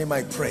Jesus' name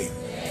I pray.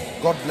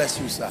 God bless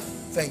you, sir.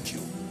 Thank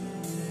you.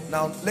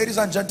 Now, ladies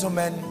and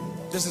gentlemen,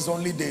 this is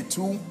only day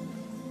 2.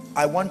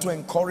 I want to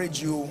encourage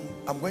you.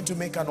 I'm going to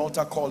make an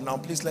altar call now.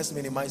 Please, let's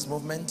minimize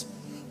movement.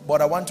 But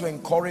I want to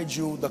encourage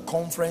you. The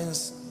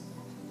conference.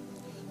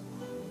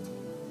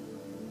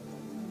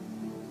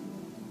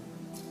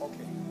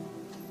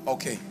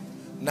 Okay.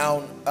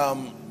 Now,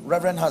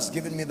 Reverend has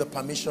given me the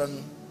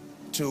permission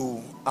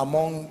to,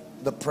 among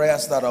the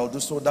prayers that I'll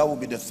do, so that will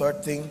be the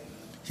third thing.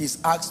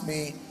 He's asked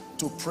me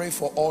to pray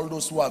for all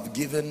those who have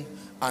given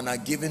and are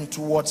giving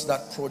towards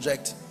that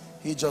project.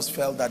 He just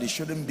felt that it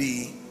shouldn't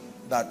be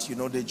that, you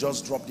know, they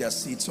just drop their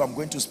seed. So I'm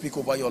going to speak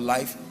over your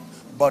life.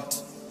 But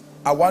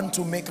I want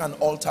to make an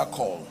altar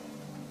call.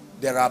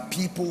 There are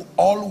people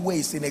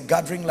always in a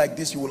gathering like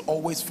this. You will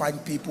always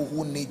find people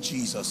who need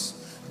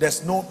Jesus.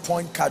 There's no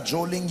point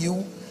cajoling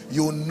you.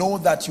 You know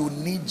that you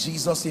need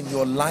Jesus in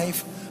your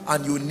life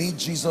and you need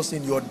Jesus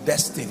in your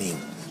destiny.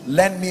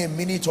 Lend me a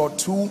minute or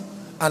two,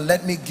 and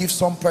let me give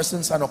some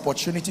persons an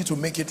opportunity to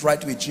make it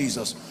right with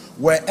Jesus.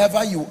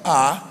 Wherever you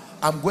are,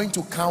 I'm going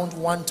to count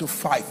 1 to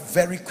 5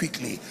 very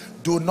quickly.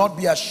 Do not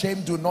be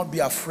ashamed. Do not be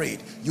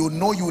afraid. You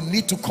know you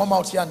need to come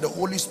out here, and the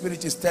Holy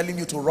Spirit is telling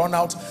you to run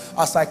out.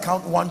 As I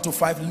count 1 to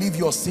 5, leave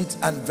your seat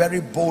and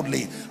very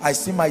boldly. I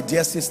see my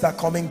dear sister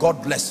coming.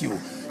 God bless you.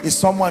 Is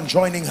someone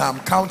joining her? I'm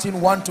counting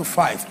 1 to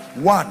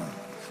 5. 1.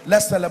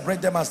 Let's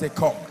celebrate them as they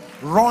come.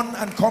 Run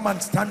and come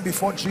and stand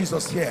before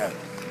Jesus here.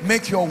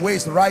 Make your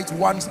ways right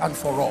once and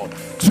for all.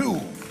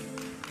 2.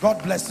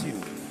 God bless you.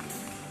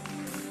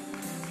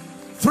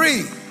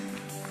 3.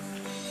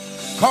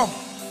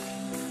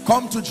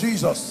 Come to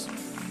Jesus.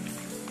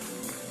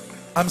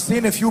 I'm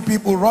seeing a few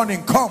people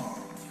running. Come,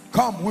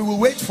 we will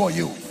wait for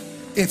you.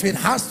 If it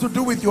has to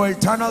do with your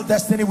eternal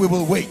destiny, we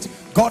will wait.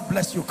 God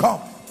bless you.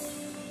 Come.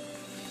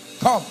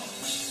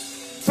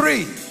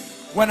 3.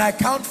 When I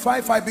count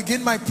 5, I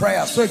begin my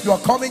prayer. So if you are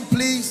coming,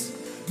 please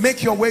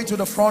make your way to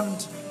the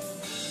front.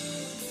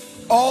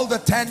 All the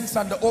tents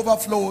and the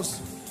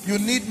overflows, you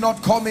need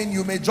not come in.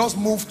 You may just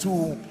move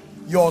to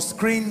your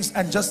screens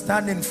and just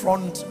stand in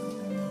front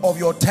of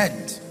your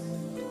tent.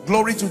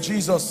 Glory to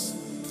Jesus.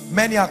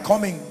 Many are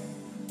coming.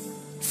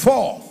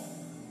 4,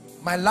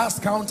 my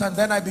last count, and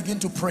then I begin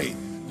to pray.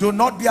 Do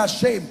not be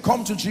ashamed.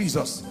 Come to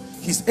Jesus.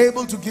 He's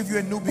able to give you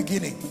a new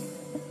beginning.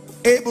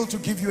 Able to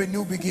give you a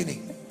new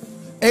beginning.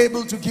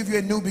 Able to give you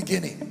a new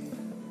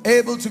beginning.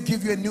 Able to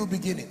give you a new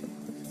beginning.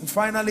 And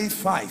finally,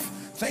 5.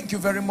 Thank you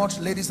very much,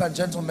 ladies and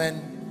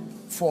gentlemen,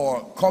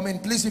 for coming.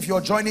 Please, if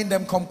you're joining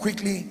them, come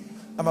quickly.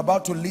 I'm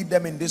about to lead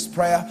them in this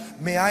prayer.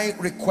 May I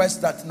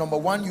request that, number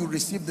 1, you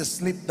receive the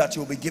slip that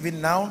you'll be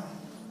given now.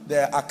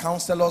 There are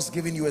counselors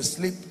giving you a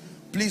slip.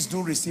 Please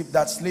do receive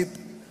that slip.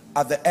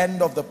 At the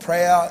end of the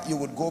prayer, you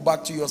would go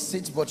back to your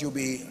seats, but you'll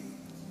be...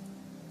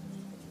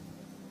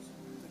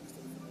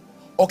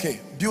 Okay,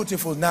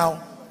 beautiful.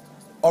 Now,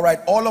 all right,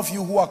 all of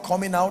you who are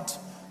coming out,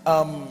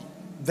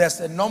 there's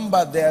a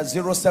number there,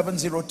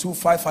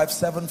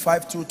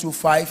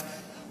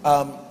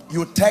 0702-557-5225.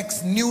 You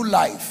text new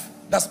life.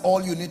 That's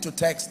all you need to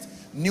text,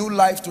 new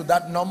life, to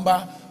that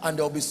number, and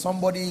there'll be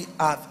somebody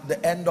at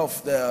the end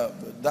of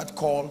that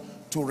call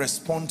to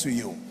respond to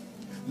you.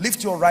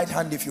 Lift your right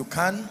hand if you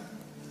can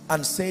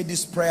and say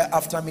this prayer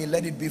after me.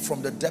 Let it be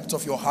from the depth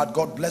of your heart.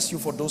 God bless you.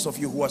 For those of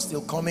you who are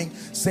still coming,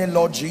 say,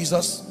 Lord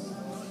Jesus.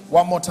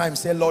 One more time,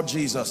 say, Lord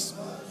Jesus,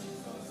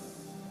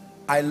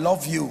 I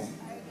love you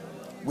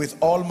with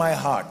all my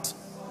heart,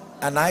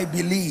 and I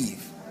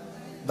believe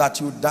that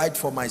you died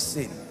for my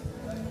sin.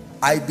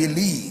 I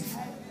believe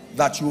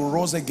that you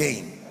rose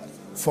again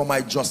for my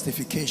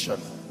justification.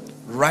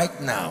 Right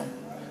now,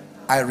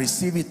 I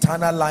receive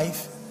eternal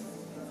life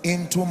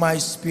into my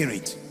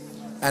spirit,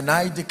 and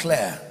I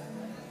declare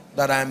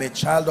that I am a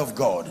child of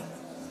God,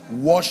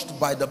 washed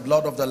by the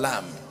blood of the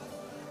Lamb.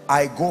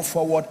 I go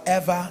forward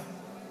ever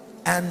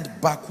and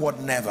backward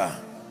never.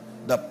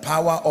 The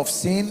power of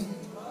sin,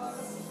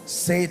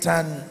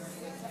 Satan,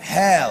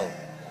 hell,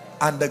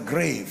 and the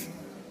grave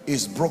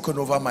is broken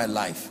over my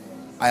life.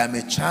 I am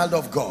a child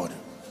of God.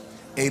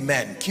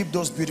 Amen. Keep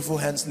those beautiful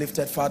hands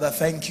lifted. Father,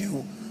 thank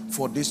you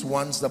for these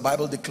ones. The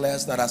Bible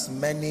declares that as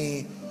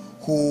many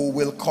who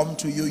will come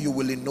to you, you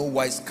will in no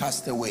wise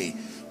cast away.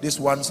 These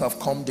ones have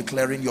come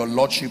declaring your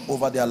lordship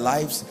over their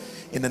lives.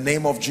 In the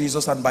name of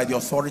Jesus and by the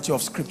authority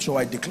of Scripture,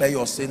 I declare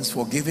your sins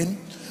forgiven.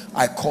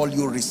 I call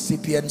you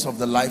recipients of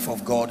the life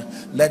of God.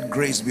 Let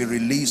grace be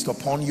released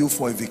upon you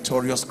for a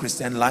victorious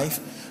Christian life.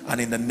 And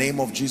in the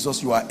name of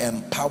Jesus, you are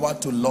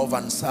empowered to love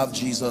and serve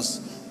Jesus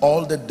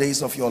all the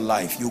days of your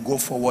life. You go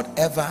forward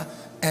ever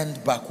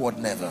and backward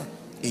never.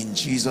 In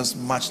Jesus'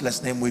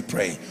 matchless name we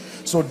pray.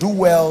 So do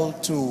well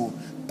to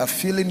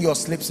fill in your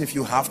slips if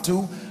you have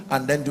to,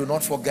 and then do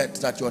not forget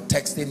that you're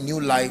texting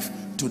new life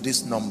to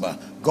this number.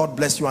 God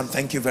bless you and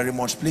thank you very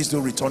much. Please do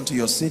return to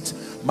your seat.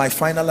 My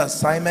final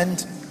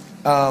assignment,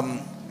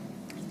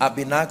 I've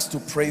been asked to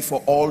pray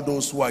for all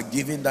those who are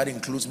giving. That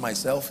includes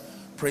myself.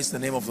 Praise the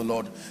name of the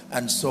Lord.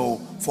 And so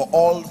for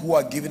all who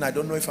are giving, I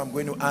don't know if I'm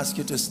going to ask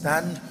you to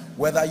stand,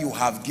 whether you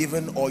have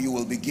given or you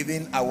will be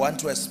giving. I want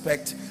to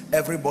expect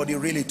everybody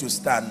really to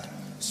stand,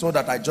 so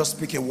that I just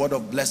speak a word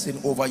of blessing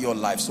over your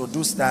life. So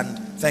do stand.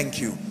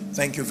 Thank you.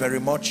 Thank you very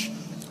much.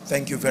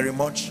 Thank you very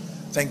much.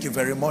 Thank you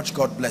very much.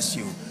 God bless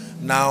you.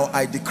 Now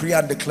I decree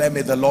and declare,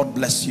 may the Lord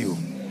bless you.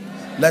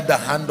 Let the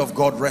hand of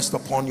God rest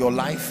upon your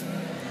life.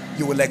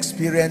 You will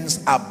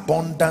experience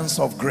abundance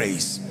of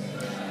grace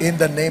in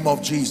the name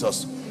of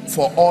Jesus.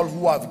 For all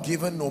who have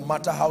given, no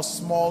matter how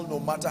small, no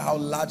matter how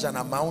large an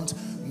amount,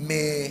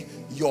 may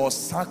your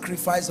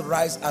sacrifice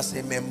rise as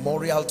a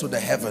memorial to the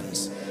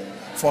heavens.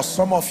 For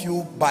some of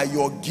you, by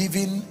your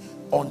giving,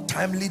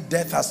 untimely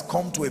death has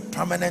come to a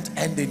permanent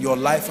end in your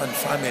life and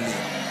family.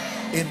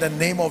 In the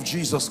name of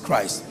Jesus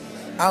Christ,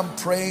 I'm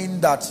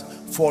praying that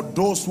for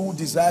those who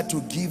desire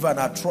to give and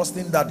are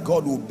trusting that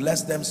God will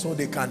bless them so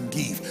they can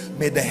give,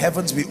 may the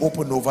heavens be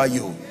open over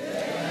you.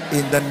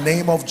 In the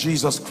name of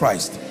Jesus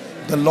Christ,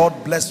 the Lord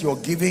bless your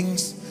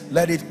givings.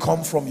 Let it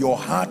come from your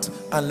heart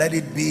and let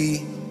it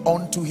be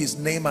unto his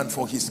name and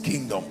for his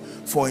kingdom.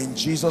 For in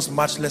Jesus'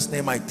 matchless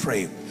name I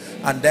pray.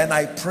 And then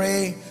I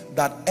pray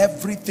that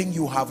everything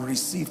you have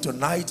received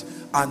tonight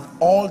and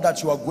all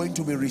that you are going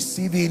to be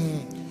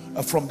receiving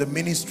from the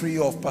ministry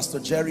of Pastor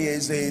Jerry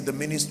Eze, the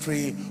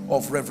ministry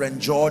of Reverend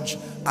George,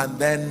 and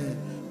then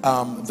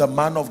the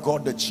man of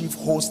God, the chief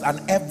host, and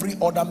every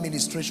other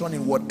ministration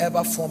in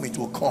whatever form it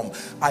will come,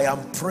 I am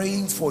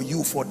praying for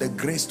you for the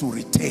grace to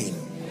retain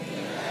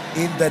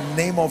in the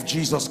name of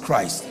Jesus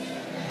Christ,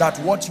 that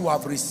what you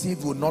have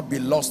received will not be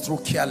lost through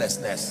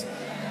carelessness.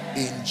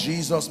 In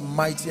Jesus'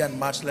 mighty and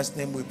matchless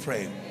name we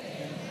pray.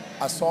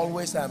 As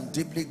always, I am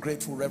deeply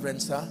grateful,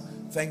 Reverend Sir.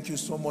 Thank you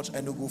so much,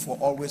 Enugu, for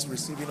always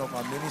receiving of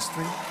our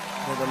ministry.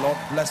 May the Lord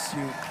bless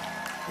you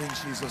in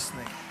Jesus'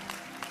 name.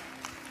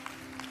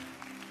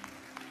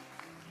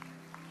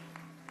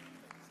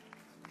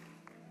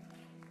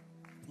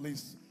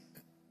 Please,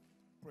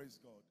 praise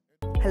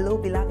God. Hello,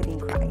 beloved in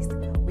Christ.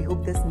 We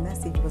hope this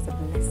message was a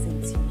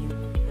blessing to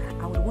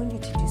you. I would want you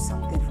to do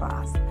something for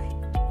us.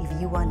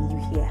 If you are new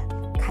here,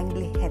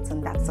 kindly hit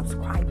on that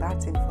subscribe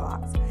button for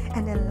us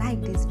and then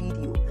like this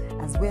video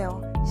as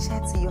well. Share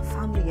to your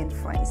family and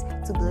friends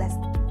to bless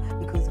them,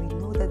 because we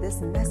know that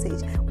this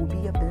message will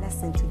be a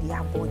blessing to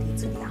their body,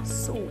 to their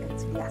soul, and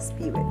to their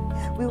spirit.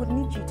 We would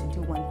need you to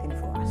do one thing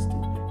for us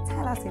too.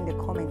 Tell us in the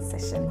comment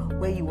section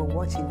where you were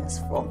watching us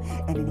from,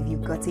 and then if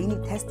you've got any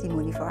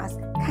testimony for us,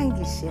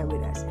 kindly share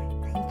with us.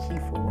 Thank you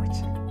for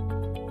watching.